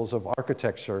particles of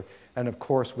architecture. And of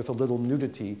course, with a little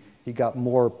nudity, he got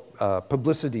more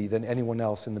publicity than anyone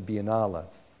else in the Biennale.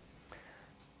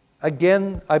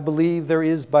 Again, I believe there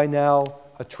is by now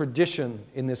a tradition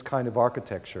in this kind of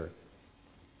architecture.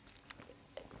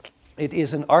 It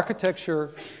is an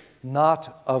architecture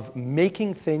not of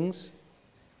making things,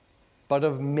 but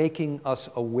of making us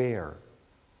aware,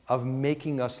 of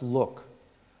making us look,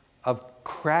 of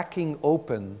cracking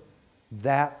open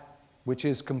that which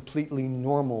is completely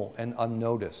normal and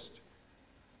unnoticed,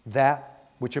 that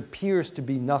which appears to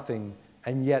be nothing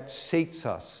and yet sates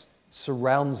us,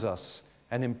 surrounds us,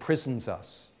 and imprisons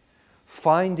us.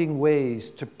 finding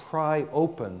ways to pry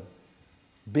open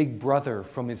Big Brother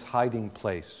from his hiding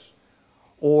place,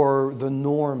 or the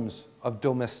norms of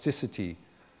domesticity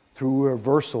through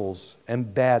reversals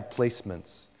and bad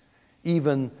placements,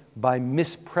 even by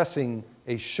mispressing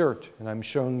a shirt, and I'm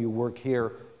showing you work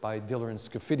here by Diller and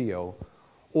Scofidio,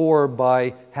 or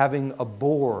by having a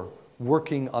boar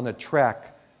working on a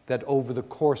track that over the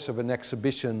course of an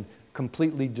exhibition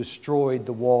completely destroyed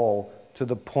the wall to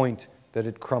the point that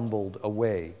it crumbled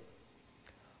away.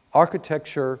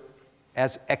 Architecture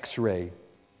as X-ray,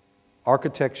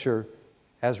 architecture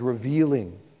as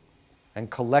revealing and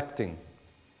collecting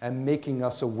and making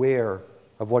us aware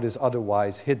of what is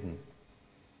otherwise hidden.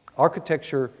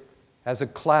 Architecture as a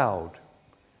cloud,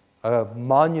 a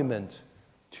monument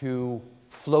to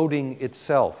floating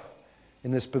itself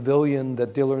in this pavilion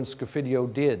that Diller and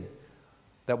Scofidio did,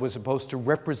 that was supposed to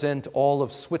represent all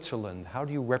of Switzerland. How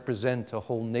do you represent a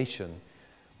whole nation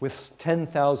with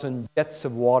 10,000 jets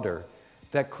of water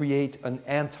that create an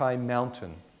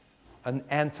anti-mountain, an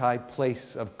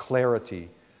anti-place of clarity,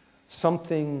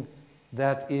 something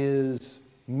that is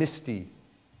misty,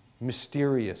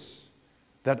 mysterious,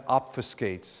 that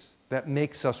obfuscates, that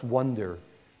makes us wonder,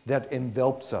 that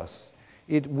envelops us.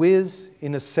 It is,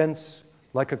 in a sense,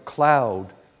 like a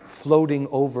cloud floating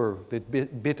over the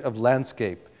bit of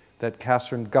landscape that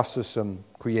Catherine Gustafson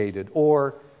created,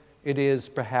 or it is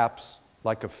perhaps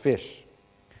like a fish.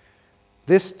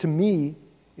 This, to me,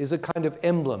 is a kind of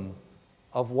emblem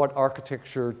of what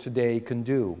architecture today can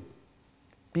do.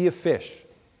 Be a fish.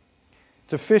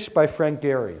 It's a fish by Frank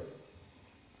Gehry.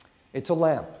 It's a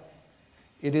lamp.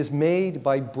 It is made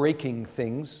by breaking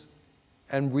things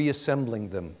and reassembling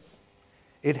them.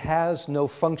 It has no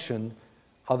function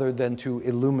other than to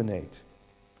illuminate.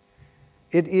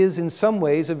 It is in some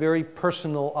ways a very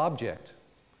personal object.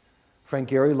 Frank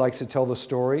Gehry likes to tell the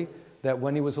story that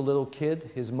when he was a little kid,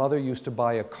 his mother used to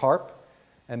buy a carp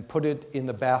and put it in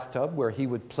the bathtub where he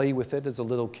would play with it as a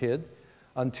little kid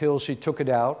until she took it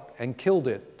out and killed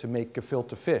it to make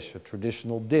gefilte fish, a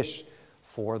traditional dish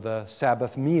for the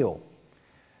Sabbath meal.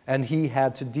 And he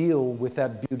had to deal with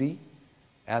that beauty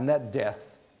and that death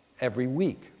every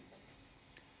week.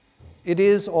 It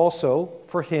is also,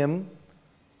 for him,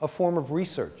 a form of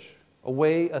research, a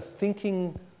way of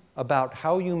thinking about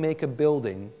how you make a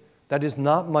building that is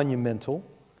not monumental,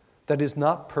 that is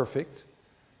not perfect,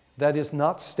 that is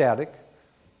not static,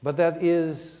 but that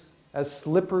is as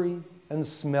slippery and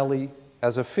smelly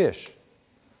as a fish.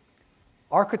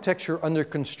 Architecture under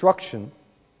construction,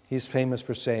 he's famous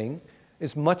for saying,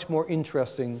 is much more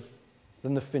interesting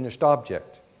than the finished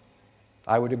object.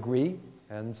 I would agree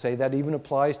and say that even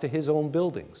applies to his own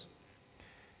buildings.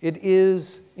 It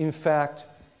is, in fact,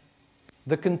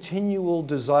 the continual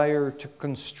desire to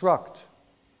construct,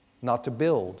 not to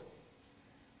build,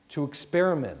 to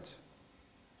experiment,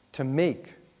 to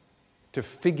make, to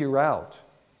figure out,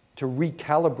 to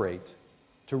recalibrate,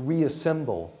 to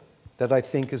reassemble, that I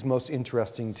think is most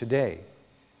interesting today.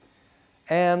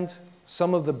 And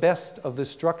some of the best of the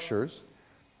structures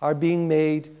are being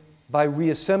made by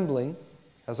reassembling,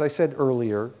 as I said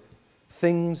earlier,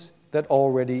 things that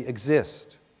already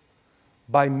exist,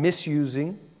 by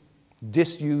misusing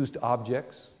disused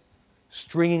objects,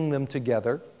 stringing them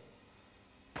together,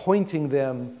 pointing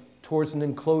them towards an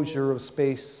enclosure of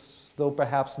space, though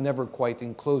perhaps never quite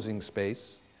enclosing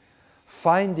space,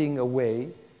 finding a way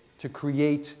to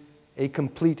create a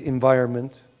complete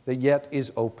environment that yet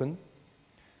is open,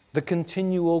 the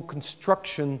continual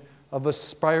construction of a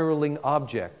spiraling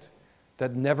object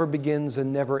that never begins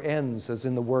and never ends, as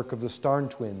in the work of the Starn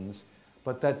twins,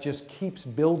 but that just keeps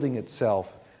building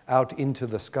itself out into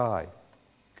the sky.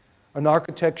 An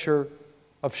architecture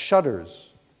of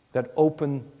shutters that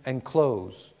open and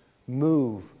close,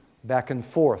 move back and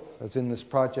forth, as in this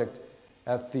project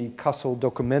at the Kassel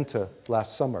Documenta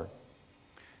last summer.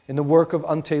 In the work of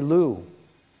Ante Lu,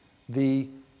 the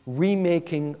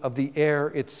remaking of the air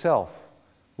itself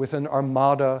with an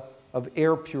armada of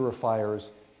air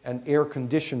purifiers and air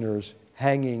conditioners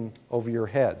hanging over your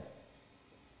head.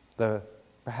 The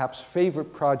perhaps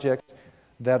favorite project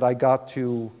that I got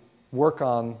to work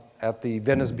on at the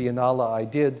Venice Biennale I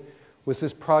did was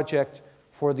this project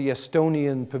for the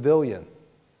Estonian pavilion.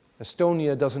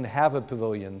 Estonia doesn't have a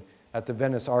pavilion at the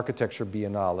Venice Architecture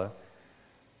Biennale.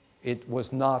 It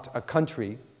was not a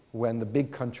country when the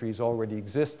big countries already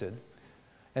existed.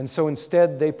 And so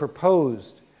instead they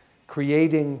proposed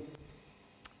creating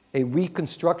a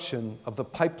reconstruction of the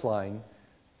pipeline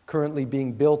currently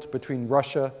being built between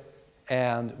Russia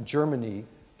and Germany,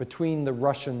 between the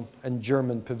Russian and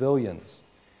German pavilions.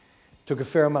 It took a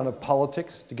fair amount of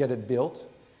politics to get it built,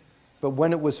 but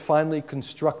when it was finally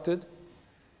constructed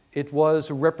It was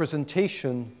a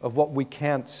representation of what we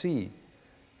can't see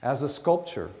as a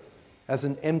sculpture, as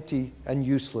an empty and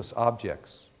useless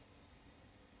objects.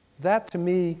 That, to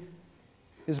me,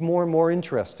 is more and more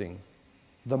interesting,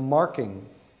 the marking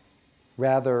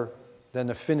rather than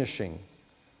a finishing.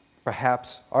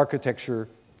 Perhaps architecture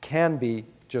can be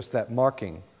just that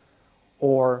marking,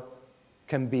 or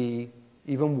can be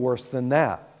even worse than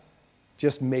that,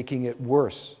 just making it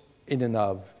worse in and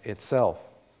of itself.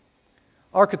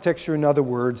 Architecture, in other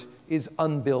words, is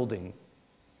unbuilding,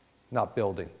 not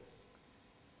building.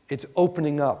 It's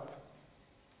opening up,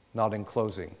 not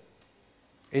enclosing.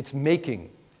 It's making,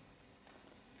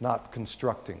 not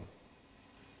constructing.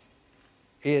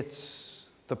 It's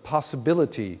the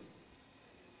possibility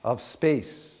of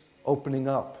space opening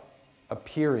up,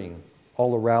 appearing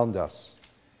all around us.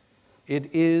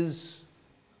 It is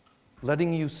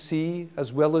letting you see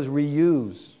as well as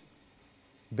reuse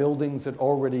buildings that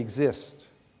already exist,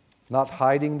 not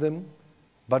hiding them,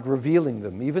 but revealing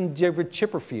them. Even David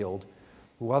Chipperfield,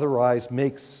 who otherwise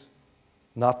makes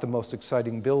not the most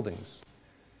exciting buildings,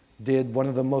 did one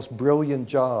of the most brilliant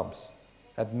jobs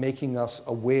at making us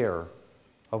aware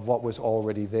of what was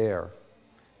already there.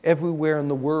 Everywhere in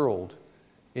the world,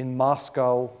 in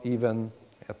Moscow even,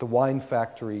 at the wine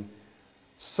factory,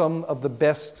 some of the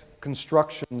best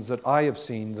constructions that I have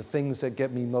seen, the things that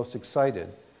get me most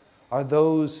excited, are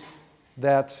those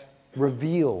that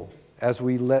reveal as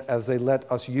they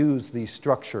let us use these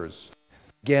structures.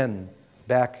 Again,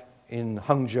 back in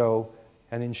Hangzhou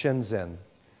and in Shenzhen,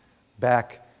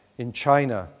 back in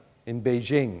China, in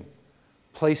Beijing,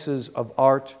 places of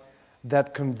art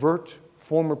that convert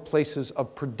former places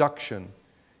of production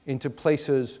into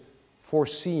places for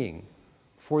seeing,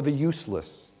 for the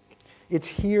useless. It's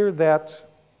here that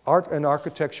art and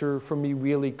architecture, for me,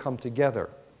 really come together,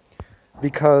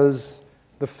 because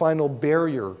the final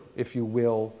barrier, if you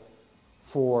will,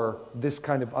 for this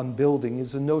kind of unbuilding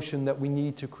is the notion that we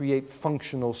need to create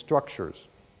functional structures.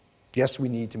 Yes, we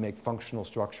need to make functional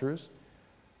structures,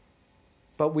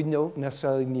 but we don't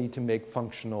necessarily need to make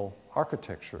functional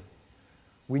architecture.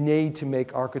 We need to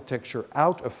make architecture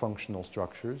out of functional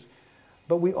structures,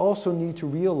 but we also need to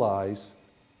realize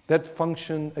that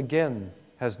function, again,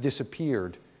 has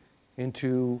disappeared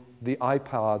into the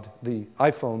iPod, the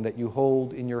iPhone that you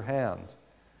hold in your hand,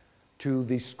 to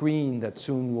the screen that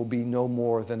soon will be no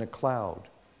more than a cloud,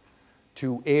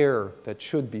 to air that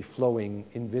should be flowing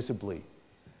invisibly.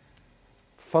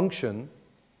 Function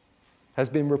has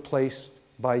been replaced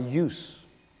by use,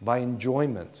 by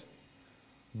enjoyment,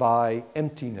 by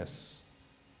emptiness,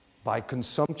 by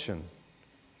consumption,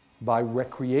 by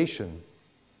recreation,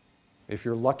 if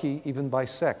you're lucky, even by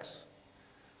sex.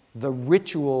 The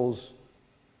rituals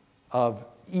of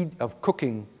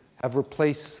cooking have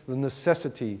replaced the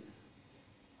necessity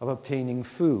of obtaining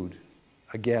food,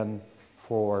 again,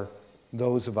 for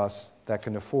those of us that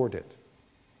can afford it.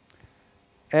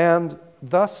 And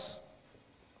thus,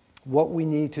 what we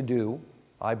need to do,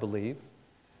 I believe,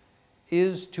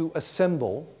 is to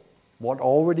assemble what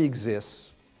already exists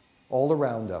all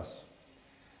around us.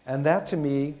 And that, to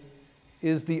me,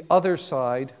 is the other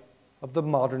side of the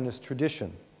modernist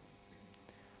tradition.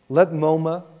 Let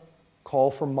MoMA call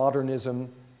for modernism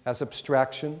as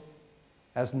abstraction,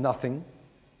 as nothing.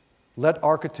 Let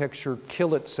architecture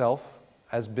kill itself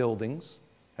as buildings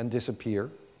and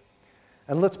disappear.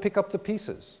 And let's pick up the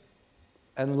pieces.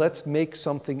 And let's make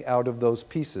something out of those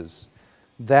pieces.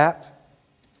 That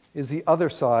is the other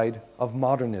side of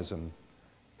modernism,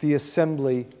 the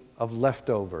assembly of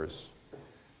leftovers,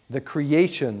 the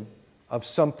creation of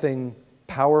something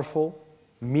powerful,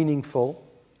 meaningful,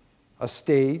 a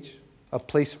stage, a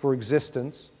place for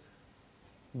existence,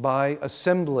 by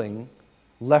assembling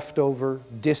leftover,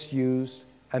 disused,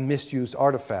 and misused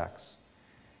artifacts.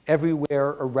 Everywhere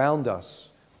around us,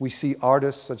 we see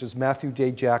artists such as Matthew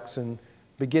J. Jackson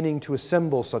beginning to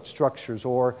assemble such structures,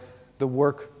 or the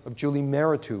work of Julie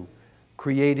Meritou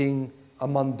creating a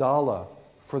mandala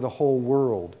for the whole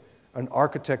world, an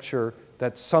architecture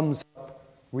that sums up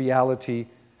reality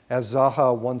as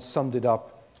Zaha once summed it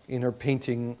up in her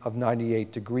painting of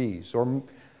 98 Degrees. Or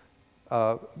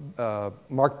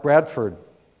Mark Bradford,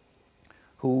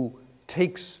 who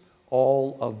takes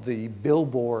all of the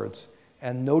billboards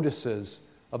and notices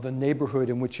of the neighborhood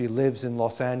in which he lives in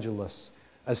Los Angeles,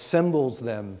 assembles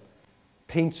them,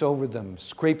 paints over them,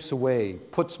 scrapes away,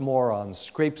 puts more on,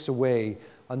 scrapes away,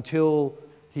 until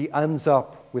he ends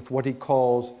up with what he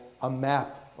calls a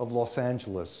map of Los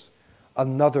Angeles,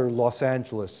 another Los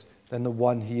Angeles than the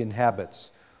one he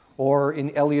inhabits. Or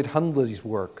in Elliot Hundley's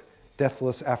work,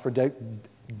 Deathless Aphrodite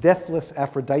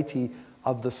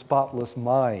of the Spotless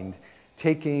Mind,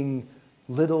 taking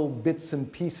little bits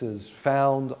and pieces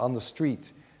found on the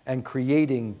street and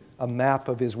creating a map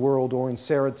of his world, or in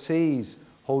Saratsy's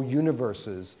whole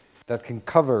universes that can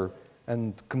cover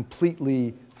and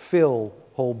completely fill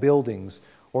whole buildings,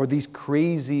 or these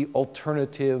crazy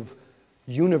alternative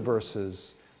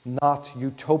universes, not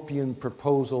utopian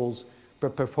proposals,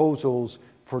 but proposals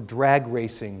for drag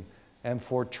racing and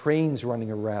for trains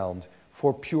running around,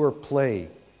 for pure play.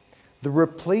 The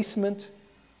replacement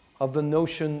of the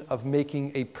notion of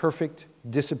making a perfect,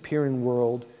 disappearing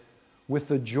world with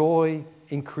the joy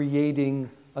in creating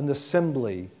an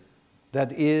assembly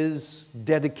that is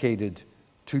dedicated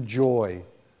to joy,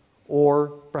 or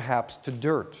perhaps to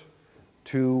dirt,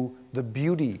 to the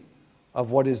beauty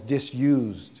of what is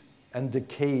disused and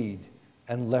decayed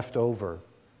and left over.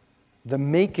 The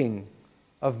making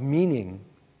of meaning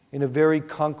in a very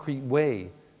concrete way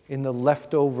in the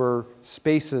leftover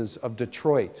spaces of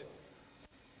Detroit,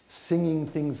 singing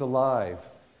things alive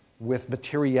with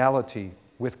materiality,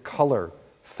 with color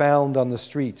found on the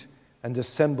street and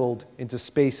assembled into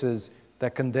spaces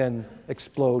that can then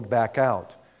explode back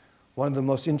out. One of the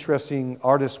most interesting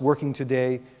artists working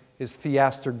today is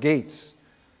Theaster Gates,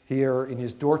 here in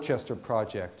his Dorchester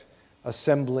project,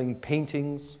 assembling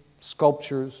paintings,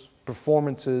 sculptures,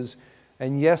 performances,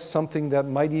 and yes, something that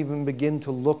might even begin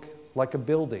to look like a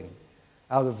building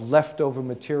out of leftover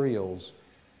materials,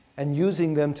 and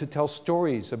using them to tell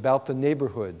stories about the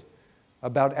neighborhood,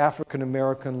 about African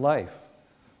American life,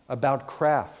 about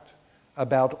craft,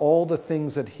 about all the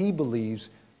things that he believes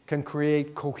can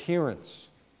create coherence,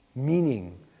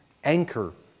 meaning,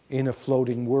 anchor in a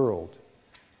floating world.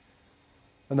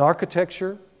 An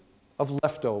architecture of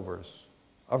leftovers,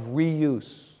 of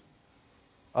reuse,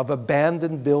 of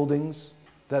abandoned buildings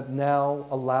that now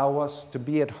allow us to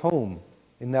be at home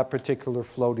in that particular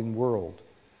floating world.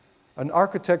 An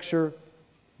architecture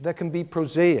that can be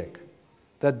prosaic,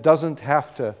 that doesn't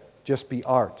have to just be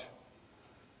art.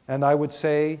 And I would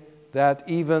say that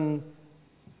even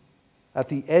at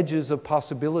the edges of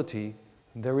possibility,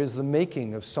 there is the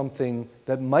making of something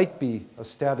that might be a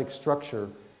static structure,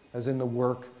 as in the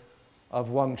work of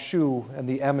Wang Shu and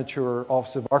the Amateur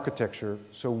Office of Architecture,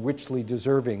 so richly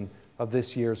deserving of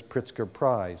this year's Pritzker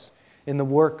Prize. In the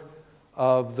work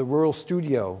of the Rural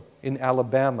Studio in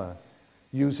Alabama,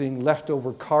 using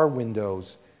leftover car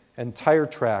windows and tire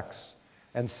tracks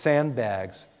and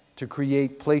sandbags to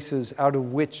create places out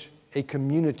of which a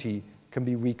community can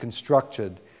be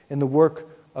reconstructed. In the work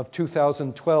of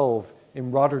 2012 in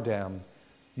Rotterdam,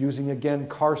 using again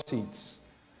car seats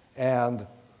and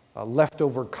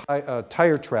leftover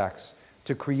tire tracks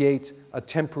to create a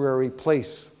temporary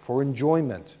place for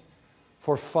enjoyment,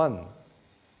 for fun,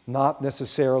 not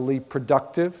necessarily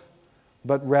productive,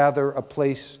 but rather a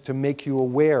place to make you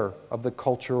aware of the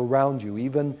culture around you.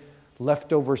 Even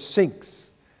leftover sinks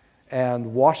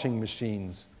and washing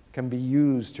machines can be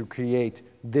used to create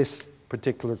this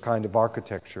particular kind of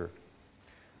architecture.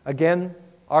 Again,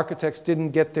 architects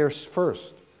didn't get there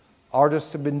first.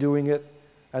 Artists have been doing it,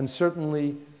 and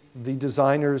certainly the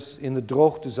designers in the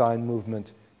Droog design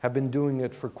movement have been doing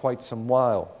it for quite some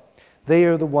while. They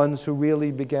are the ones who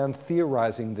really began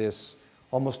theorizing this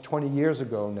almost 20 years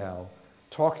ago now,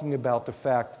 talking about the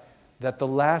fact that the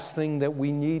last thing that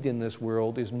we need in this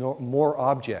world is more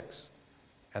objects,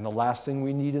 and the last thing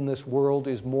we need in this world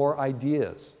is more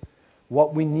ideas.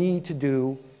 What we need to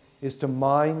do is to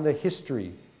mine the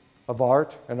history of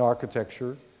art and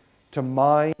architecture, to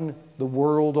mine the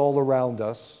world all around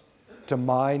us, to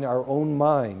mine our own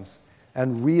minds,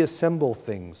 and reassemble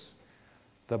things.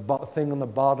 The thing on the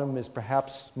bottom is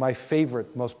perhaps my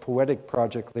favorite, most poetic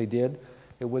project they did.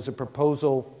 It was a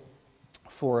proposal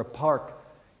for a park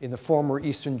in the former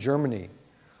Eastern Germany,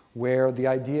 where the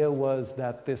idea was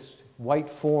that this white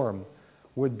form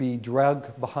would be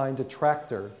dragged behind a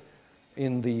tractor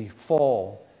in the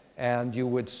fall, and you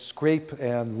would scrape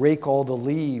and rake all the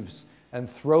leaves and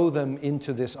throw them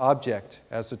into this object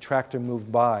as the tractor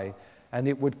moved by, and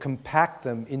it would compact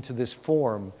them into this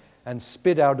form and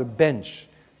spit out a bench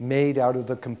made out of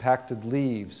the compacted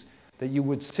leaves that you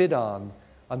would sit on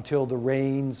until the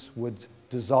rains would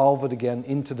dissolve it again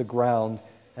into the ground,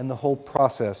 and the whole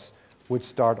process would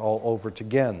start all over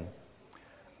again.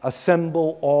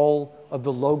 Assemble all of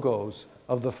the logos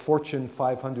of the Fortune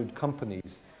 500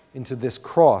 companies into this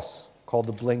cross called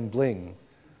the Bling Bling.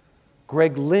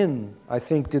 Greg Lynn, I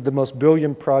think, did the most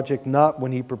brilliant project not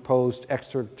when he proposed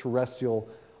extraterrestrial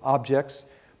objects,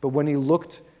 but when he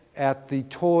looked at the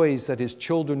toys that his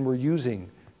children were using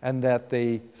and that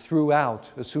they threw out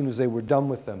as soon as they were done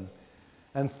with them,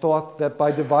 and thought that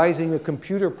by devising a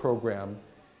computer program,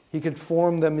 he could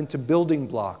form them into building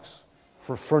blocks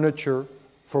for furniture,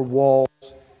 for walls,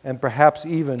 and perhaps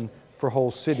even for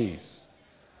whole cities.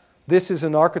 This is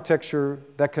an architecture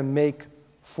that can make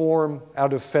form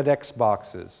out of FedEx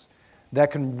boxes,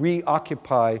 that can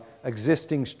reoccupy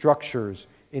existing structures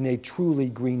in a truly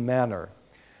green manner,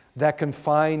 that can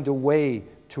find a way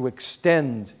to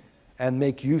extend and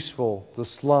make useful the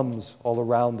slums all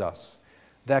around us,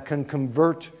 that can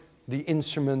convert the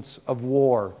instruments of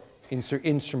war into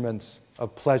instruments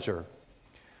of pleasure,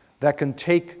 that can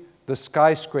take the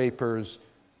skyscrapers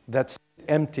that sit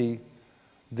empty,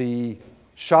 the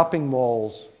shopping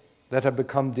malls that have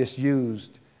become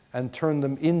disused, and turn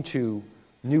them into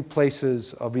new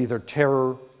places of either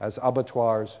terror as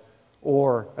abattoirs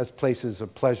or as places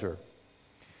of pleasure.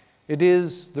 It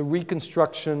is the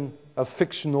reconstruction of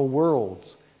fictional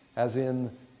worlds, as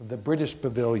in the British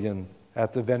Pavilion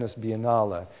at the Venice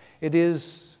Biennale. It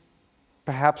is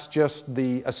perhaps just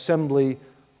the assembly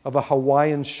of a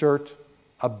Hawaiian shirt,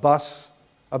 a bus,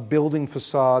 a building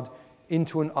facade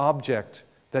into an object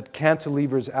that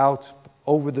cantilevers out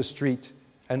over the street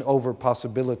and over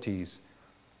possibilities.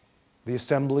 The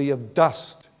assembly of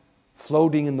dust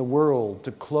floating in the world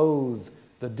to clothe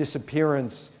the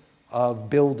disappearance of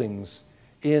buildings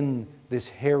in this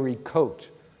hairy coat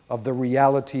of the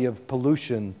reality of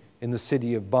pollution in the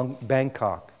city of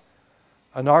Bangkok.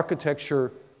 An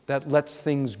architecture that lets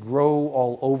things grow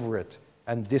all over it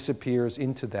and disappears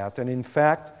into that. And in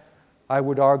fact, I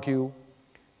would argue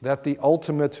that the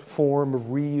ultimate form of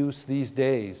reuse these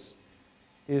days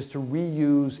is to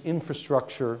reuse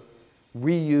infrastructure,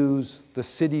 reuse the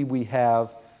city we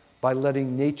have by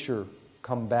letting nature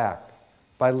come back,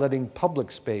 by letting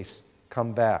public space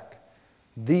come back.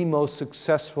 The most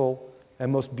successful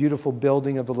and most beautiful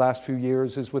building of the last few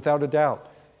years is without a doubt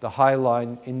the High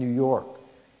Line in New York,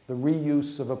 the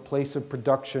reuse of a place of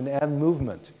production and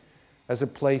movement as a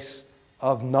place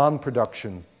of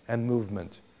non-production and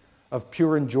movement, of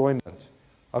pure enjoyment,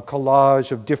 a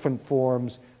collage of different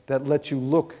forms that lets you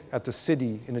look at the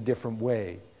city in a different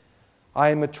way. I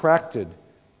am attracted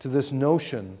to this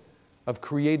notion of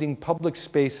creating public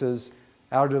spaces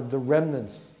out of the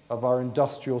remnants of our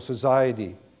industrial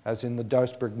society, as in the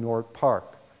Duisburg Nord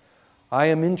Park. I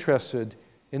am interested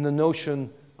in the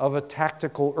notion of a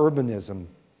tactical urbanism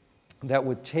that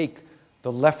would take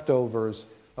the leftovers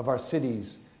of our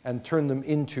cities and turn them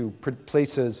into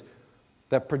places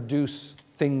that produce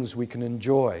things we can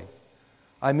enjoy.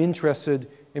 I'm interested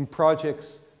in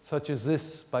projects such as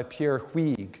this by Pierre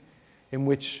Huyghe, in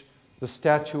which the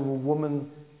statue of a woman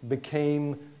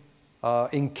became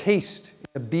encased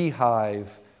in a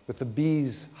beehive with the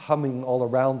bees humming all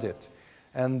around it,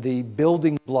 and the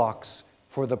building blocks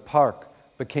for the park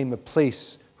became a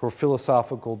place for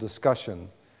philosophical discussion.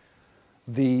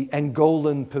 The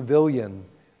Italian pavilion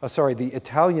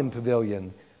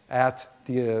at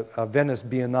the Venice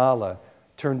Biennale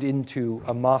turned into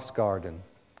a moss garden.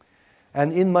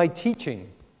 And in my teaching,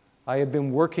 I have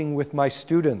been working with my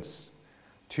students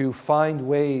to find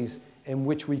ways in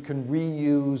which we can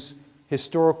reuse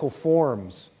historical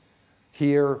forms.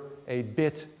 Here, a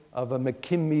bit of a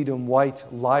McKim white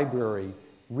library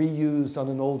reused on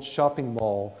an old shopping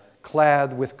mall,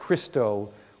 clad with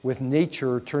Christo, with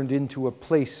nature turned into a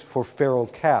place for feral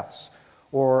cats,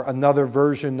 or another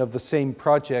version of the same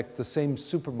project, the same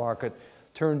supermarket,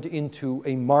 turned into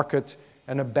a market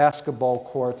and a basketball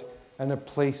court and a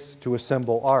place to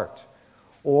assemble art,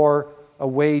 or a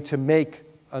way to make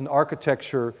an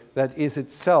architecture that is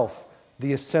itself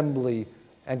the assembly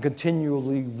and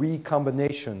continually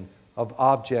recombination of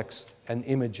objects and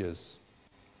images.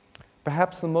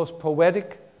 Perhaps the most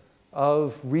poetic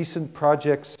of recent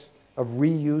projects of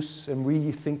reuse and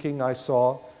rethinking I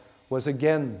saw was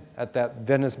again at that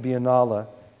Venice Biennale,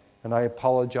 and I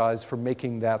apologize for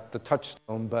making that the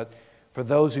touchstone, but for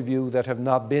those of you that have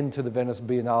not been to the Venice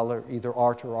Biennale, either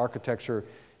art or architecture,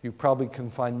 you probably can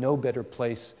find no better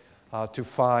place to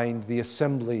find the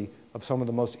assembly of some of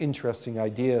the most interesting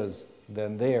ideas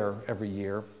than there every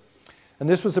year. And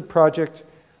this was a project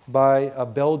by a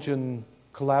Belgian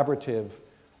collaborative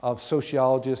of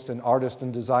sociologists and artists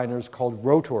and designers called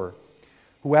Rotor,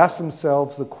 who asked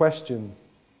themselves the question,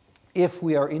 if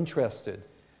we are interested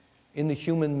in the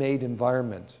human-made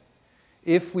environment,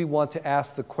 if we want to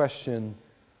ask the question,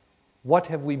 what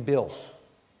have we built?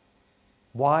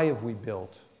 Why have we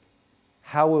built?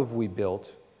 How have we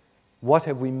built? What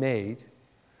have we made?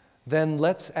 Then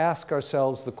let's ask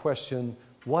ourselves the question,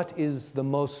 what is the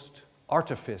most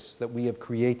artifice that we have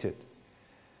created?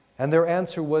 And their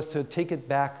answer was to take it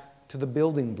back to the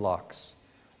building blocks,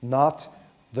 not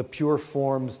the pure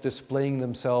forms displaying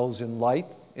themselves in light,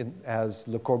 as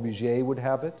Le Corbusier would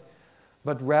have it,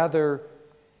 but rather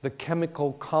the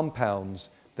chemical compounds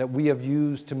that we have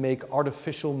used to make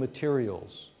artificial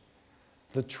materials,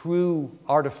 the true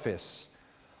artifice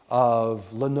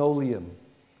of linoleum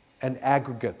and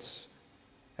aggregates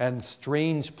and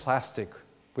strange plastic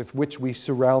with which we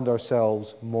surround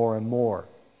ourselves more and more.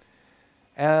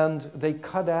 And they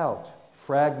cut out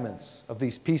fragments of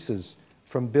these pieces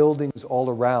from buildings all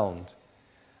around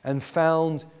and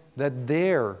found that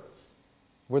there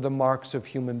were the marks of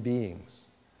human beings.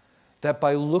 That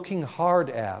by looking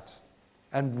hard at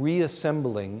and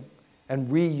reassembling and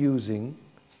reusing,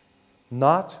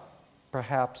 not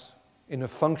perhaps in a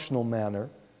functional manner,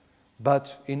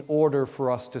 but in order for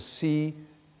us to see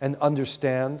and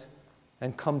understand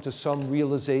and come to some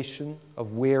realization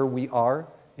of where we are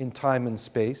in time and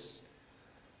space,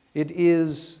 it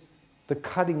is the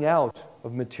cutting out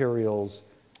of materials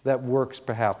that works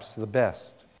perhaps the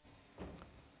best.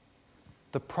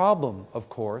 The problem, of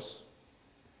course,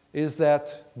 is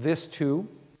that this too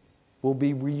will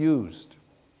be reused.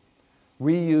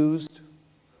 Reused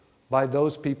by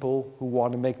those people who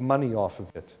want to make money off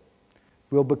of it.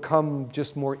 Will become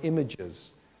just more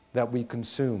images that we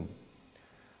consume.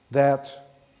 That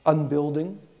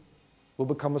unbuilding will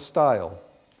become a style,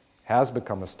 has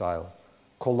become a style.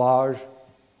 Collage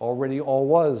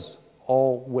always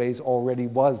already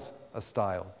was a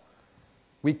style.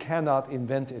 We cannot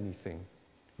invent anything.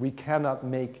 We cannot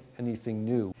make anything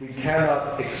new. We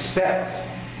cannot expect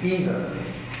even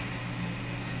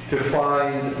to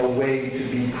find a way to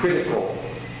be critical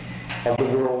of the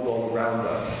world all around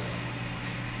us.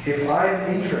 If I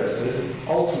am interested,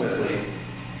 ultimately,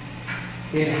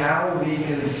 in how we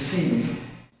can see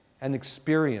and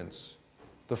experience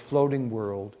the floating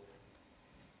world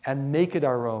and make it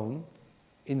our own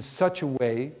in such a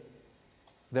way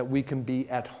that we can be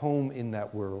at home in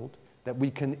that world, that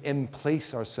we can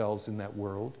emplace ourselves in that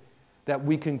world, that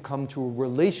we can come to a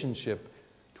relationship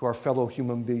to our fellow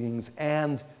human beings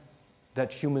and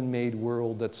that human-made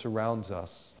world that surrounds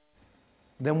us,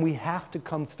 then we have to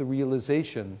come to the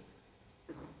realization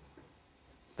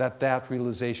that that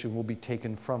realization will be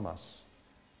taken from us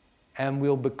and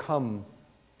will become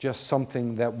just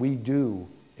something that we do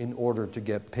in order to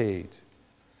get paid.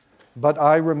 But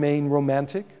I remain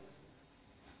romantic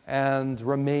and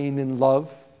remain in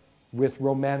love with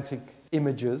romantic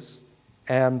images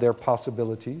and their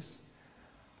possibilities.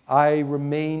 I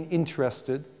remain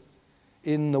interested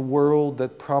in the world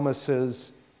that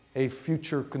promises a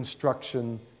future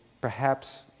construction,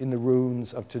 perhaps in the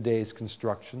ruins of today's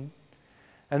construction.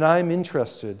 And I'm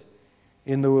interested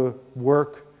in the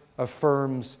work of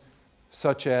firms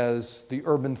such as the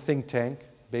Urban Think Tank,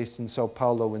 based in Sao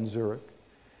Paulo and Zurich,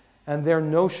 and their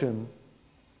notion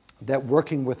that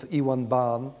working with Iwan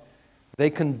Ban, they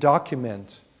can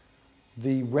document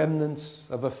the remnants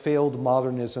of a failed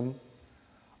modernism,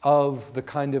 of the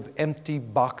kind of empty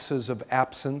boxes of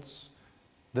absence,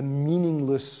 the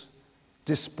meaningless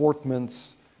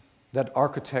disportments that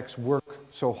architects work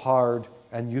so hard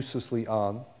and uselessly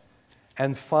on,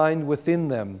 and find within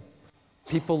them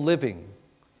people living,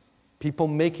 people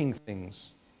making things,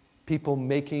 people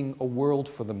making a world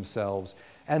for themselves,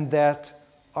 and that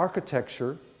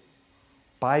architecture,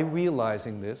 by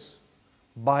realizing this,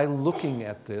 by looking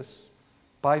at this,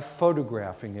 by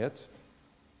photographing it,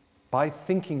 by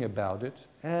thinking about it,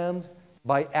 and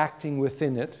by acting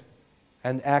within it,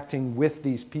 and acting with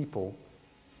these people,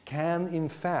 can in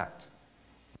fact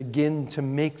begin to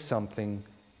make something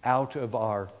out of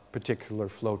our particular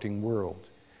floating world,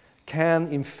 can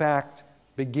in fact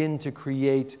begin to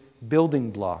create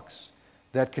building blocks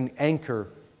that can anchor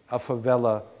a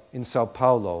favela in Sao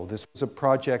Paulo. This was a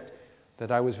project that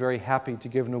I was very happy to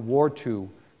give an award to,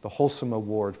 the Wholesome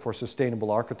Award for Sustainable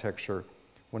Architecture,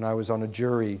 when I was on a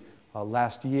jury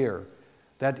last year.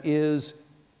 That is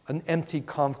an empty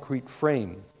concrete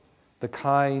frame, the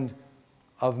kind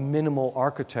of minimal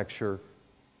architecture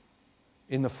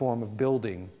in the form of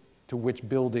building to which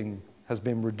building has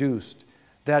been reduced.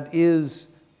 That is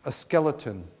a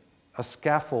skeleton, a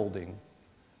scaffolding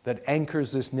that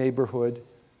anchors this neighborhood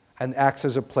and acts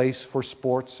as a place for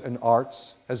sports and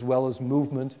arts, as well as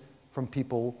movement from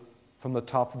people from the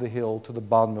top of the hill to the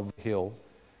bottom of the hill.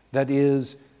 That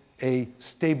is a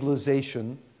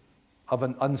stabilization of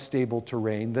an unstable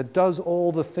terrain that does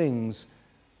all the things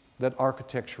that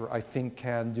architecture, I think,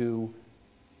 can do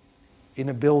in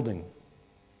a building.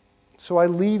 So I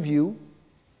leave you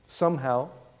somehow,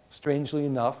 strangely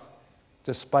enough,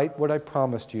 despite what I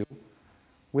promised you,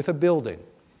 with a building,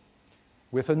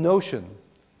 with a notion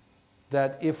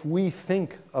that if we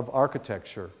think of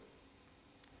architecture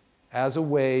as a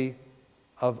way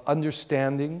of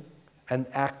understanding and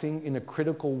acting in a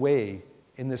critical way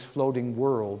in this floating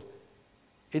world,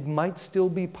 it might still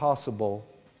be possible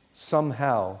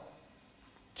somehow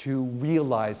to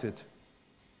realize it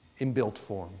in built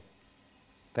form.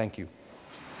 Thank you.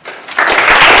 Can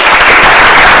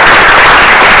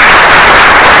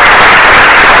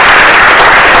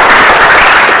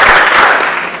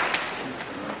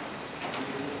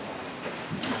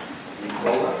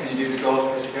you do the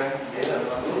gold as you go? Yes.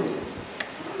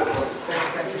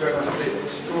 Thank you very much for the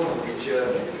extraordinary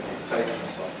journey you've taken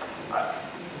us on.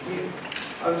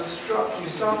 I was struck, you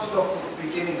started off at the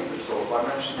beginning of the talk by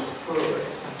mentioning Tafuri.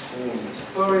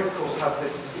 Tafuri, of course, had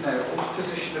this, almost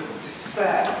position of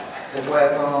despair,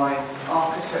 whereby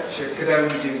architecture could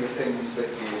only do the things that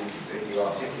you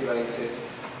articulated,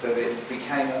 that it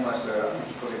became almost I think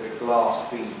you called it a glass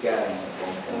bead game at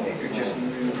one point. It could just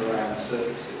move around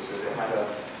surfaces, that it had a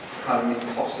kind of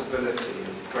impossibility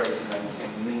of creating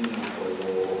anything meaningful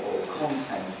or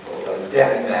contentful. Like a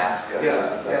death mask.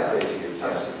 Absolutely.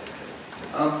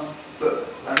 But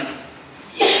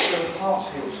there are parts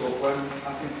of your talk when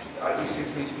I think you seem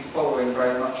to me to be following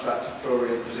very much that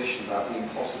Tafurian position about the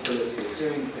impossibility of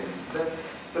doing things.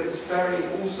 But it's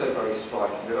also very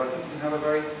striking that I think you have a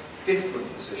very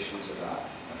different position to that,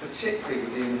 and particularly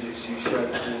with the images you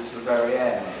showed towards the very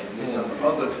end and with some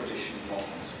other tradition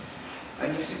models.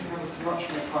 And you seem to have a much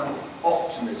more kind of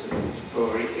optimism in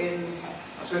Tafuri in,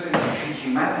 I suppose, in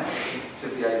humanity, to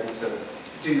be able to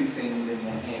do things in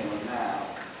the here and now,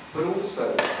 but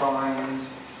also find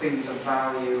things of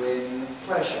value in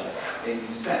pleasure,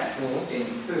 in sex, in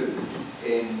food,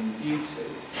 in beauty,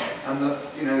 and that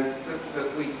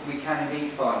we can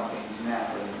indeed find things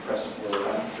now in the present world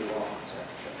and through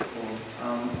architecture.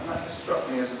 And that just struck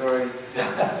me as a very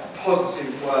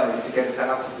positive way to get us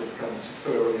out of this kind of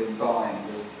Tafurian bind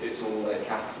of it's all their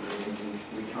capitalism,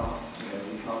 we can't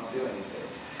do anything.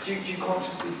 Do you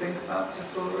consciously think about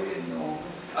Tafuri in your...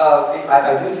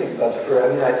 I do think about Tafuri. I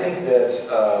mean, I think that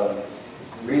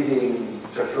reading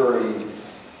Tafuri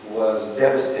was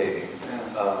devastating.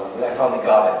 When I finally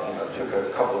got it, it took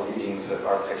a couple of readings of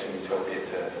Architecture and Utopia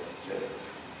to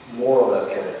more or less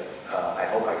get it. I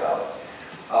hope I got it.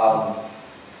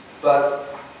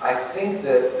 But I think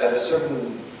that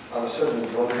on a certain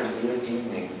drunken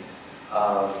evening,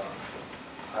 I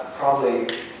probably,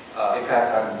 in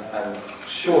fact, I'm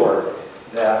sure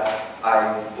that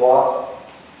I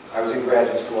was in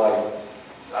graduate school,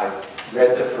 I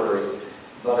read Tafuri,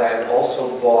 but I had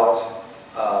also bought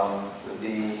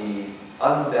the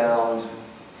unbound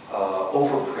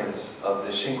overprints of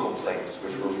the Schinkel plates,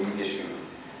 which were reissued.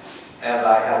 And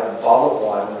I had a bottle of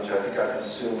wine, which I think I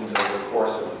consumed over the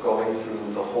course of going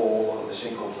through the whole of the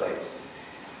Schinkel plates.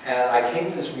 And I came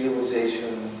to this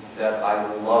realization that I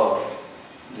loved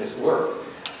this work,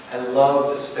 and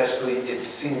loved especially its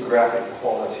scenographic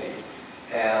quality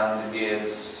and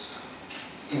its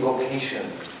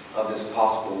evocation of this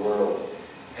possible world.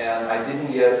 And I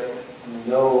didn't yet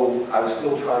know, I was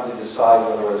still trying to decide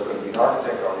whether I was going to be an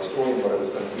architect or a historian, what I was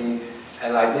going to be.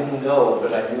 And I didn't know,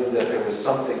 but I knew that there was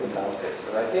something about this.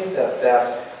 And I think that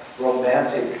that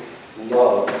romantic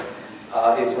love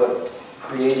is what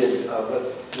created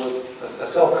what was a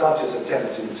self-conscious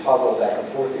attempt to toggle back and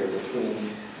forth here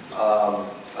between a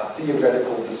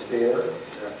theoretical despair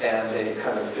and a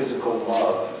kind of physical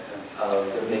love of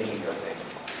the making of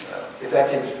things. If that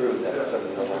came true, that's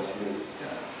certainly what I want to do.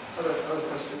 Other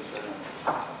questions?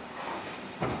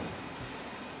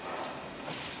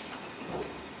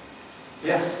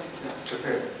 Yes,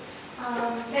 Sophia.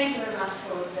 Thank you very much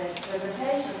for the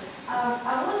presentation.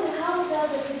 I wonder how does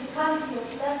the physicality of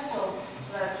leftovers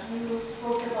that you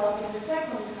spoke about in the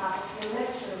second half of the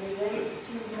lecture relate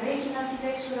to making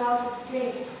architecture out of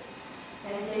data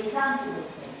and the tangible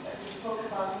things that you spoke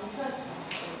about in the first half?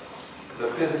 The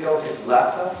physicality of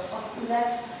laptops? Of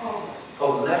leftovers.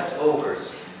 Oh,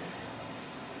 leftovers.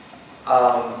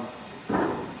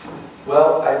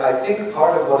 Well, I think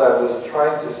part of what I was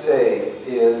trying to say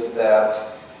is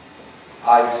that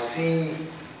I see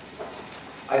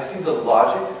the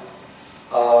logic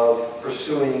of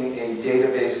pursuing a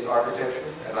data-based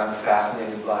architecture, and I'm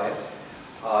fascinated by it.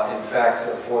 In fact,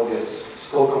 for this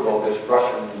Skolkovo, this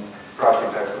Russian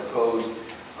project I proposed,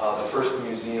 the first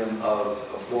museum of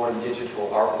born digital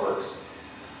artworks.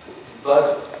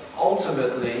 But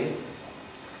ultimately,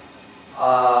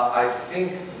 I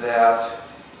think that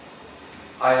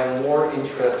I am more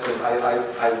interested,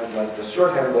 like the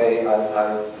shorthand way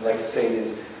I like to say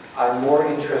is, I'm more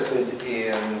interested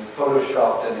in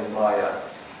Photoshop than in Maya.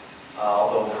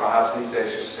 Although perhaps these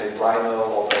days I should say Rhino,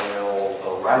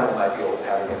 although Rhino might be old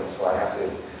hat again, so I have to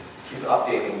keep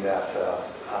updating that,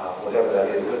 whatever that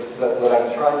is. But what I'm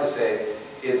trying to say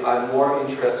is I'm more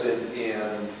interested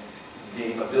in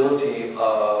the ability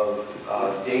of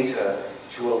data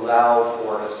to allow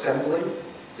for assembly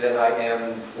than I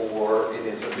am for in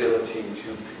its ability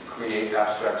to create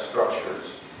abstract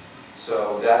structures.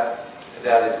 So that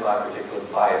is my particular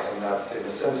bias, and that, in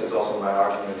a sense, is also my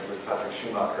argument with Patrick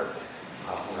Schumacher.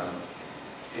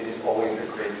 It is always a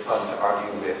great fun to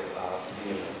argue with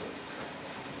vehemently.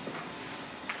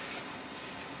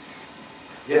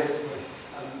 Yes? Did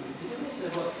you mention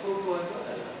about Foucault as well?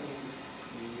 I think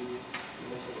you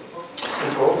mentioned about Foucault.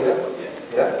 Foucault, yeah.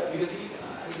 Yeah. Because he's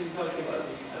been talking about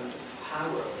this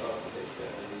power of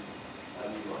architecture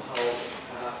and how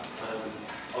perhaps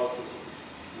architecture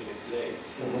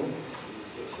manipulates the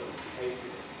social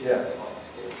behavior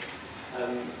possible.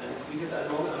 And because at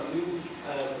the moment I'm doing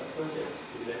a project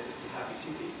related to Happy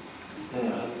City.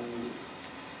 And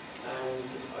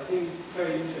I think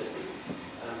very interesting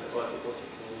about the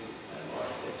project and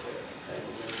architecture and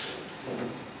dimension.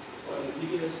 Well, if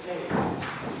you stay,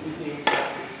 you think that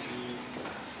would be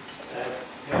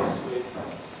pairs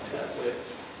with,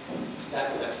 that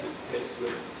would actually pairs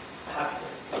with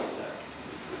happiness, that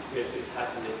pairs with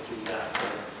happiness through that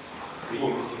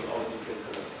reusing all different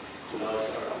kind of large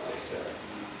architecture.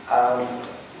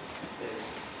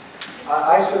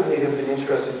 I certainly have been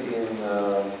interested in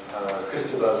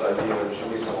Cristobal's idea of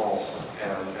jouissance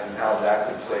and how that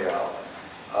could play out.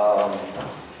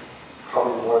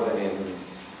 Probably more than in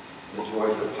the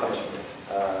joys of punishment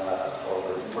or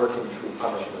working through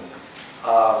punishment.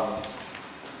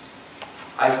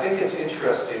 I think it's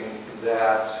interesting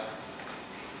that,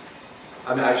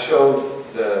 I mean, I showed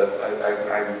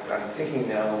I'm thinking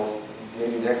now,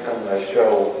 maybe next time that I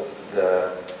show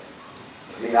the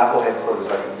Apple headquarters,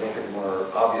 I can make it more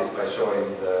obvious by showing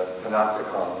the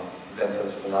Panopticon,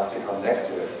 Bentham's Panopticon next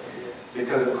to it.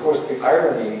 Because, of course, the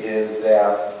irony is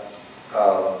that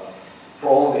for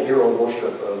all of the hero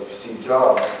worship of Steve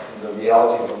Jobs, the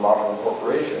reality of a modern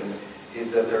corporation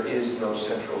is that there is no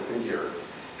central figure.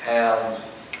 And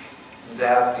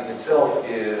that in itself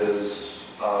is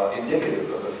indicative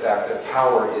of the fact that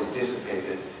power is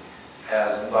dissipated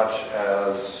as much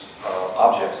as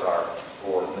objects are,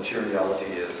 or materiality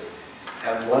is.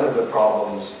 And one of the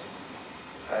problems,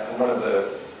 and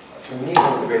to me,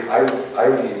 one of the great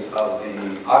ironies of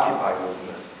the Occupy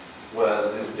movement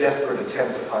was this desperate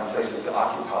attempt to find places to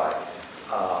occupy.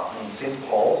 In St.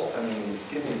 Paul's, I mean,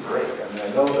 give me a break. I mean, I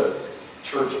know the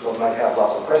church, one might have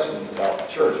lots of questions about the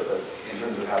church, but in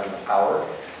terms of having power,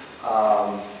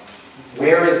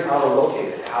 where is power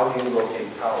located? How do you locate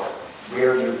power?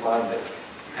 Where do you find it?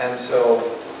 And so,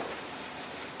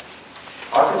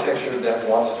 architecture that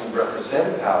wants to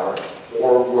represent power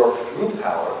or work through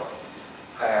power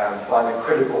and find a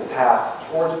critical path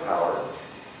towards power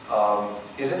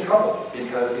is in trouble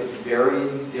because it's very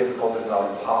difficult, if not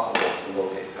impossible, to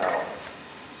locate power.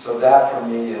 So that, for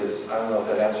me, is, I don't know if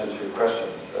that answers your question,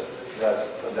 but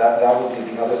that would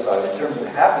be the other side. In terms of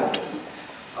happiness,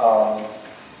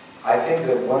 I think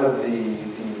that one of the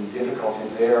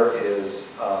difficulties there is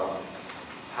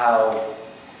how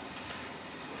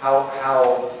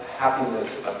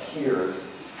happiness appears.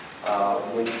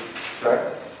 Sorry?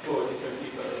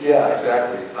 Yeah,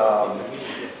 exactly.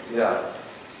 Yeah.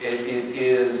 It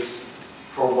is,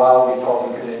 for a while we thought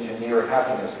we could engineer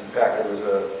happiness. In fact, there was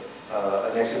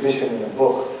an exhibition in a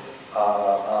book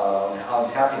on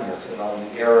happiness and on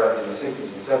the era in the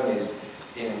 60s and 70s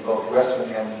in both Western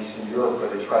and Eastern Europe where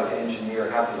they tried to engineer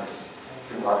happiness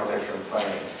through architecture and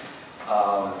planning.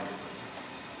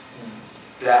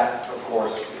 That, of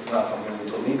course, is not something we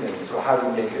believe in, so how do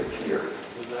you make it appear?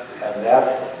 And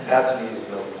that to me is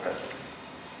the open question.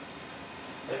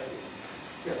 Thank you.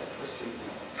 Yeah, question.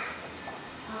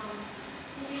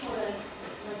 Thank you for the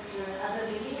lecture. At the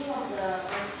beginning of the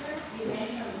lecture, you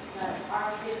mentioned that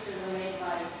architecture is made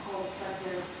by codes such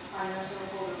as financial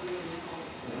code or building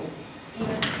codes. In a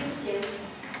case,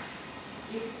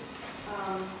 if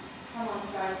someone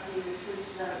tried to push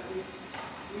this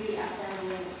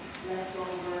reassembling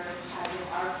leftover type of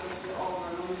architecture over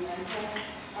monumental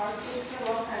architecture,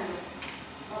 what kind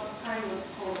of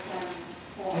code can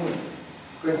form?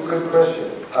 Good question.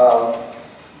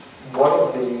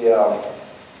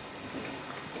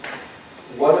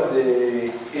 One of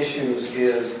the issues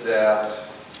is that,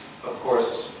 of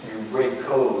course, you break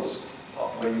codes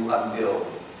when you unbuild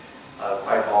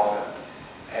quite often,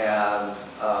 and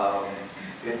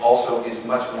it also is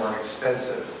much more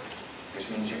expensive, which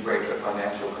means you break the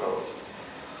financial codes.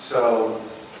 So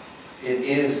it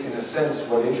is, in a sense,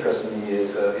 what interests me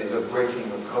is a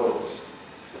breaking of codes.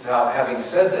 Now, having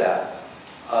said that,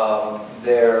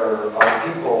 there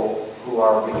are people who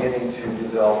are beginning to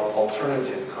develop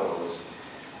alternative codes.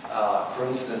 For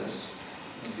instance,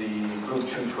 the group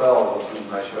 212, with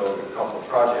whom I showed a couple of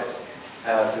projects,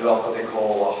 have developed what they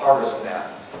call a harvest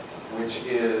map, which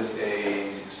is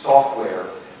a software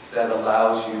that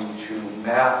allows you to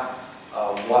map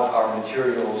what are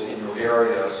materials in your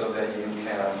area so that you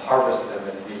can harvest them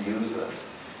and reuse them.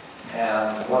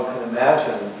 And one can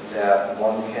imagine that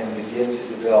one can begin to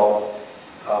develop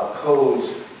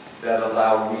codes that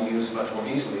allow reuse much more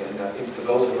easily. And I think for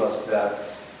those of us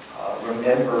that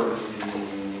remember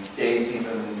the days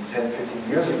even 10, 15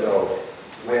 years ago,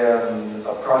 when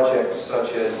a project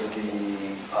such as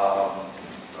the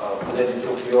Blended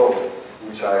Tokyo,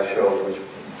 which I showed, which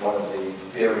one of the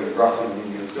very roughly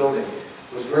reused buildings,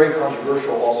 was very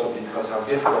controversial also because how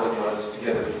difficult it was to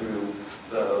get it through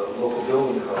the local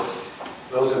building codes.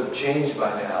 Those have changed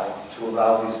by now to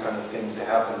allow these kind of things to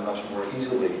happen much more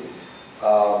easily.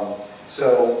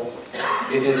 So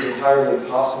it is entirely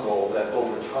possible that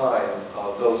over time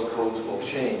those codes will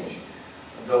change.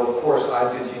 Though of course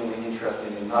I'm continually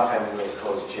interested in not having those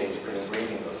codes change, but in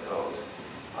breaking those codes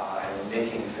and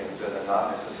making things that are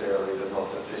not necessarily the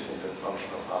most efficient and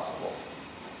functional possible.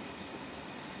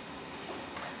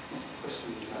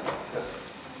 Question? Yes?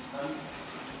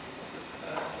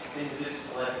 In the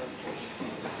digital language, what you see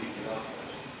as the future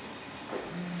architecture?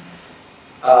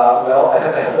 Well,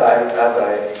 as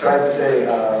I tried to say,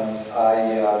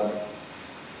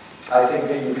 I think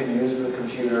that you can use the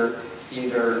computer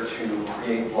either to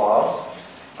create blogs,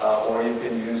 or you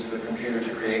can use the computer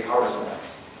to create harvest maps.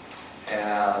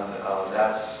 And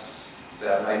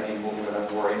that might be what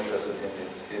I'm more interested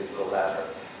in is the latter.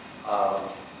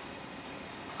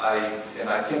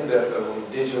 I think that the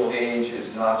digital age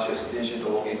is not just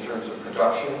digital in terms of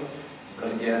production,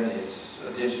 but again, it's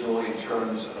digital in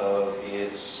terms of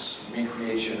its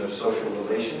recreation of social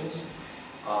relations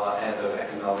and of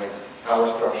economic power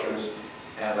structures.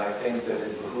 And I think that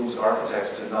it behooves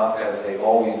architects to not, as they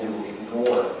always do,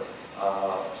 ignore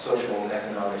social and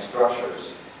economic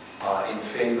structures in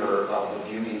favor of the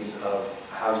beauties of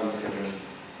how you can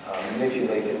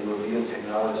manipulate and reveal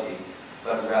technology,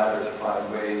 but rather to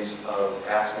find ways of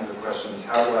asking the questions,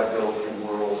 how do I build for a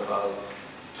world of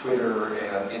Twitter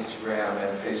and Instagram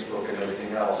and Facebook and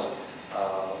everything else,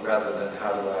 rather than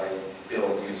how do I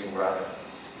build using Writer.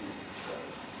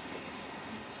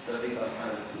 So these are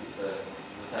kind of the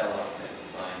fair architect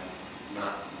design is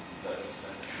not virtual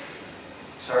space.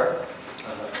 Sorry?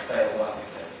 As like a fair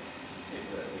architect, we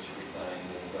should be designing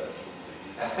more virtual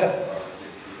things rather than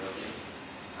physical buildings.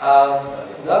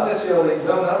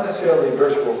 Not necessarily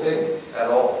virtual things at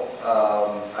all.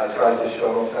 I tried to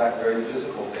show, in fact, very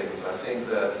physical things. I think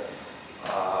that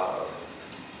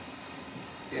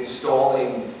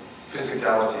installing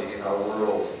physicality in our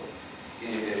world,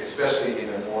 especially in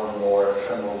a more and more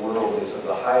ephemeral world, is of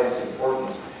the highest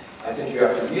importance. I think you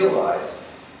have to realize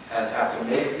and have to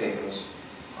make things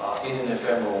in an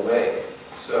ephemeral way.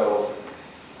 So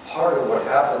part of what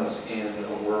happens in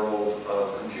a world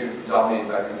of dominated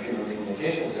by computer and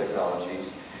communications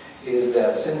technologies is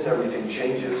that since everything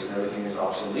changes and everything is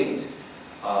obsolete,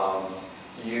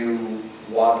 you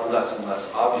want less and less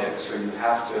objects, so you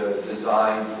have to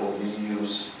design for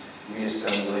reuse,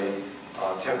 reassembly,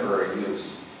 temporary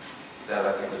use. That,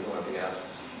 I think, is one of the answers.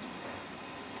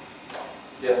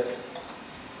 Yes?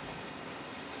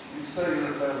 You say you're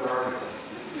a favorite architect.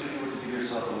 If you were to give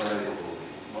yourself a label,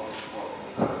 what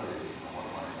would that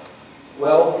be?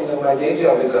 Well, you know, my day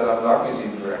job is that I'm an art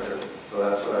museum director, so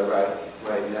that's what I write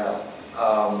right now.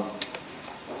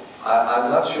 I'm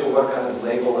not sure what kind of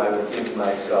label I would give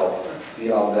myself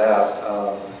beyond that.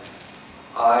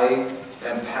 I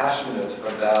am passionate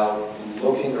about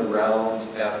looking around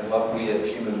at what we as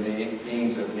human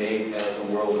beings have made as a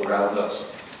world around us,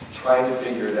 trying to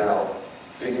figure it out,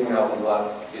 figuring out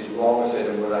what is wrong with it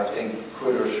and what I think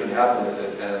could or should happen with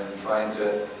it, and trying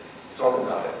to talk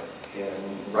about it in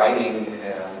writing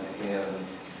and in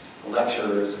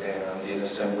lectures and in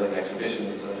assembling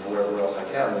exhibitions and wherever else I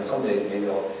can. And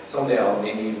someday I'll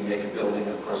maybe even make a building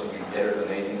that, of course, will be better than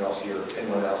anything else here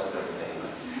anyone else has ever made.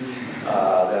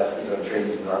 That is I'm trained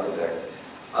as an architect.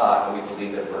 And we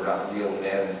believe that we're not real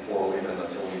men or women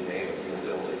until we made a real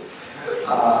building.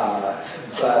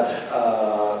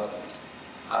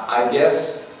 I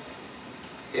guess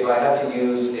if I had to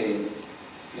use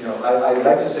I'd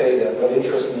like to say that what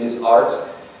interests me is art.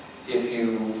 If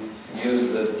you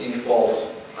use the default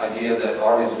idea that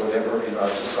art is whatever in our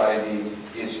society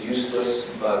is useless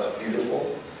but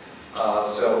beautiful.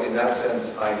 So in that sense,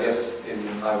 I guess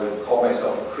I would call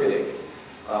myself a critic,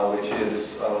 which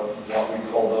is what we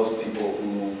call those people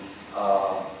who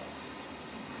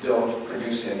don't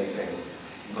produce anything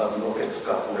but look at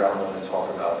stuff around them and talk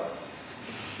about it.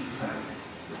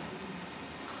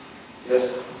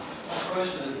 Yes. My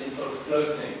question has been sort of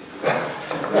floating,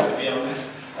 to be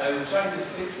honest. I'm trying to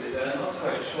fix it, and I'm not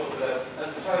quite sure, but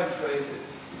I'm trying to phrase it.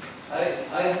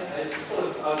 It's sort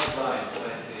of out of line,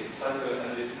 slightly,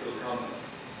 psychoanalytical comment.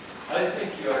 I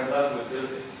think you are in love with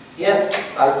buildings. Yes,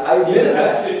 I You admit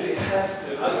that. absolutely have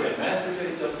to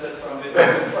emancipate yourself from it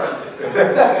and confront it.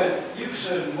 Because you've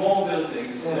shown more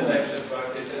buildings in a lecture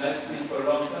bucket than I've seen for a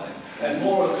long time. And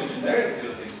more of the generic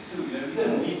buildings too. You know, you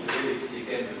don't need to really see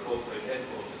again the corporate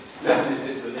headquarters. Even if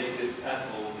it's the latest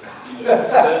Apple,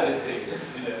 absurdity,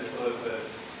 sort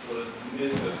of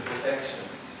myth of perfection,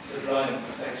 sublime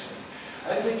perfection.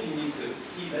 I think you need to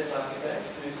see less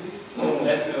architects, maybe, talk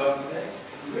less of architects,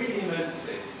 really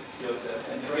emancipate yourself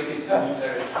and break into new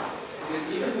territory. Because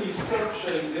even when you stop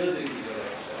showing buildings in your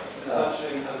lecture and start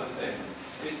showing other things,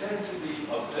 they tend to be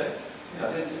objects, they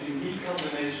tend to be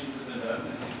recombinations of the known,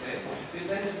 as you say. They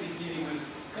tend to be dealing with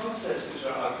concepts which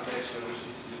are architectural, which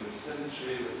is to do with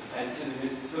symmetry, with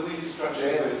antinomies, but when you structure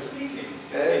it with speaking,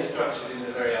 it's structured in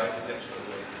a very architectural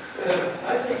way. So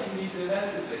I think you need to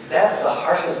emancipate. That's the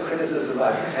harshest criticism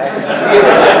I've had.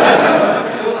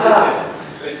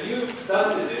 But you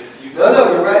started it.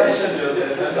 No, you're right. Yourself.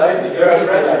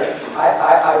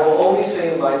 I will only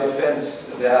say in my defense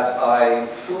that I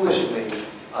foolishly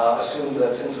assumed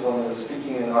that since one was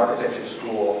speaking in architecture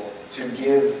school, to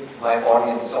give my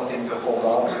audience something to hold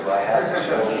on to, I had to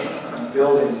show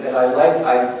buildings. And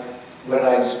when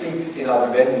I speak in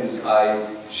other venues, I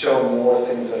show more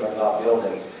things that are not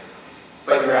buildings.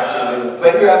 But you're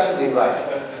absolutely right.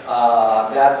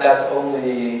 That's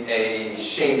only a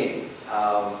shading.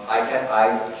 I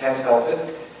can't help it,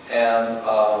 and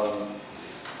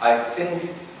I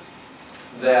think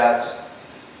that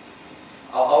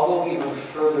I'll go even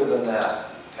further than that,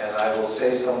 and I will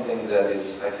say something that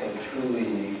is, I think,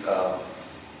 truly, well,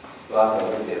 I don't know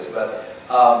what it is, but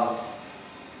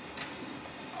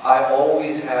I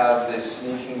always have this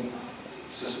sneaking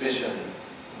suspicion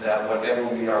that whatever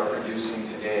we are producing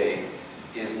today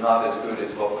is not as good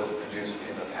as what was produced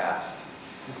in the past.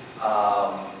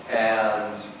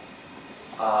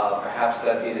 Perhaps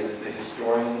that is the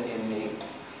historian in me,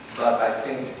 but I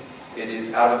think it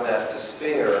is out of that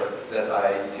despair that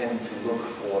I tend to look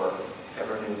for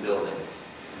ever new buildings.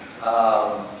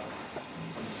 But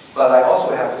I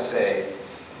also have to say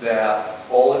that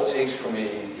all it takes for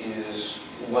me is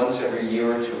once every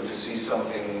year or two to see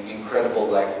something incredible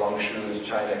like Wang Shu's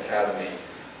China Academy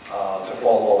to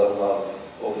fall in love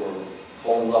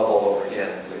all over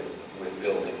again with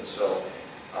buildings. So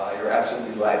you're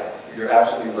absolutely right. You're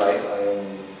absolutely right. I am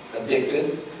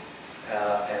addicted,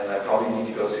 and I probably need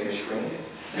to go see a shrink.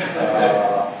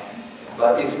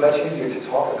 But it's much easier to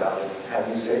talk about it and have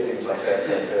you say things like that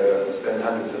than to spend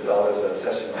hundreds of dollars a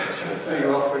session on the shrink. Are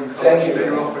you offering? Thank you. Are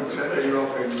you offering?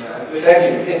 Thank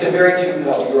you. It's a very true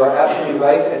no. You are absolutely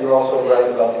right, and you're also right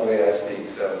about the way I speak.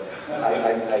 So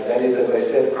that is, as I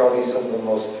said, probably some of the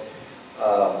most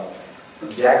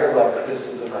dagger-like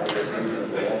criticism I've received in a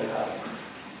long time.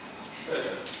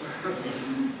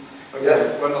 Okay,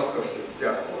 yes. One last question.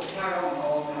 Yeah. Let's carry on.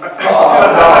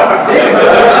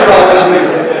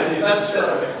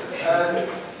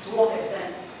 To what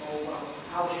extent, or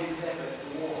how would you interpret the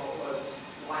Warhol quotes?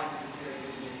 Why has a series of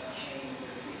images that change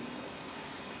and repeat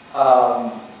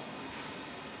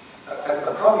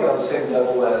themselves? Probably on the same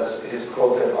level as his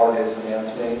quote that art is a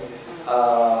man's name.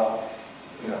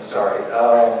 Sorry.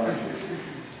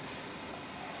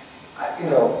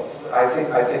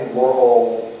 I think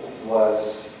Warhol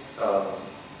was.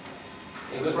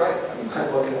 He was right. I mean,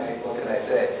 what can I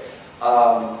say?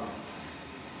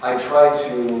 I try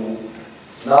to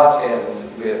not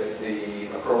end with the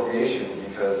appropriation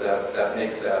because that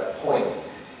makes that point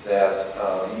that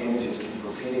the images keep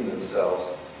repeating themselves.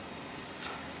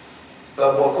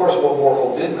 But of course, what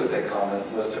Warhol did with that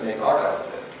comment was to make art out of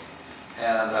it.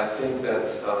 And I think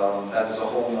that that is a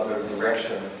whole other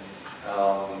direction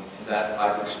that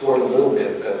I've explored a little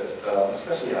bit, but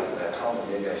especially after that comment,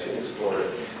 maybe I should explore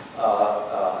it.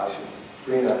 I should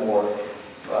bring that more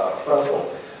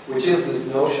frontal, which is this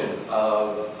notion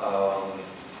of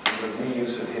the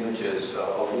reuse of images,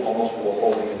 almost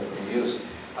Warholian in the reuse.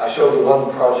 I showed you one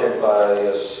project by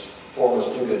a former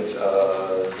student,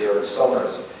 Derek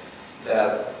Summers,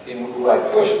 who I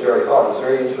pushed very hard. It was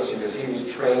very interesting because he was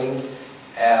trained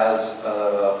as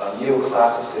a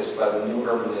neoclassicist by the new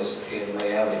urbanists in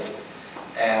Miami,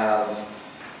 and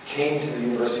came to the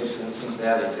University of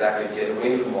Cincinnati exactly to get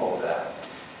away from all of that.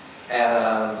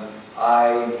 And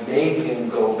I made him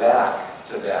go back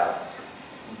to that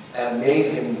and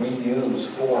made him reuse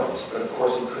forms, but of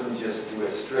course he couldn't just do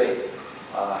it straight.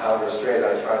 However straight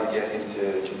I tried to get him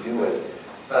to do it.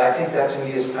 But I think that to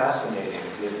me is fascinating,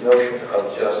 this notion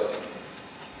of just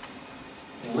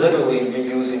literally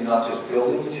reusing not just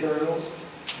building materials,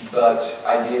 but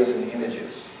ideas and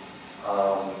images.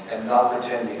 And not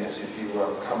pretending as if you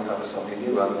are coming up with something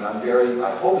new. I mean,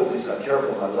 I hope at least I'm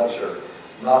careful in my lecture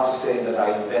not to say that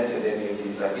I invented any of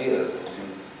these ideas, and to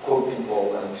quote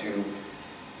people and to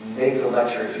make the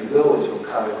lecture, if you will, into a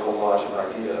kind of collage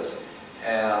of ideas.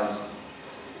 And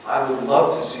I would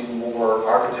love to see more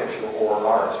architecture or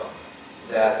art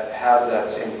that has that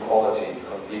same quality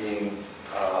of being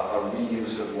a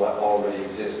reuse of what already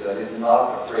exists, that is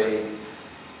not afraid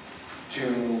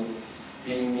to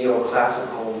be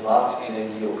neoclassical, not in a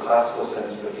neoclassical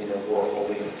sense, but in a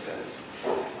Warholian sense,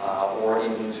 or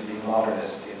even to be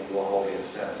modernist in a Warholian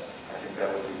sense. I think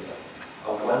that would be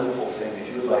a wonderful thing. If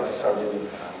you would like to start doing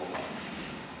that,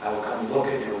 I will come look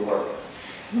at your work.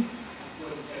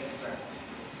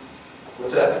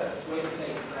 What's that?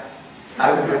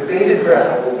 I will with bated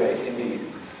breath, I will wait, indeed.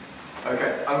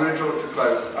 Okay, I'm going to draw it to a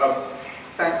close.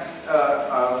 Thanks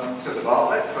to the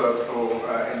Bartlett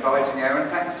for inviting Aaron.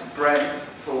 Thanks to Brent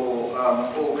for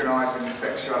organising the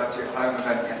Sexuality at Home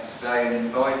event yesterday and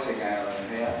inviting Aaron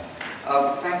here.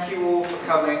 Thank you all for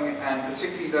coming, and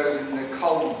particularly those in the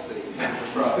cold seats at the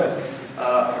front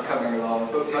for coming along.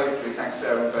 But mostly thanks to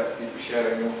Aaron and Betsky for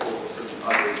sharing your thoughts and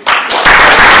ideas.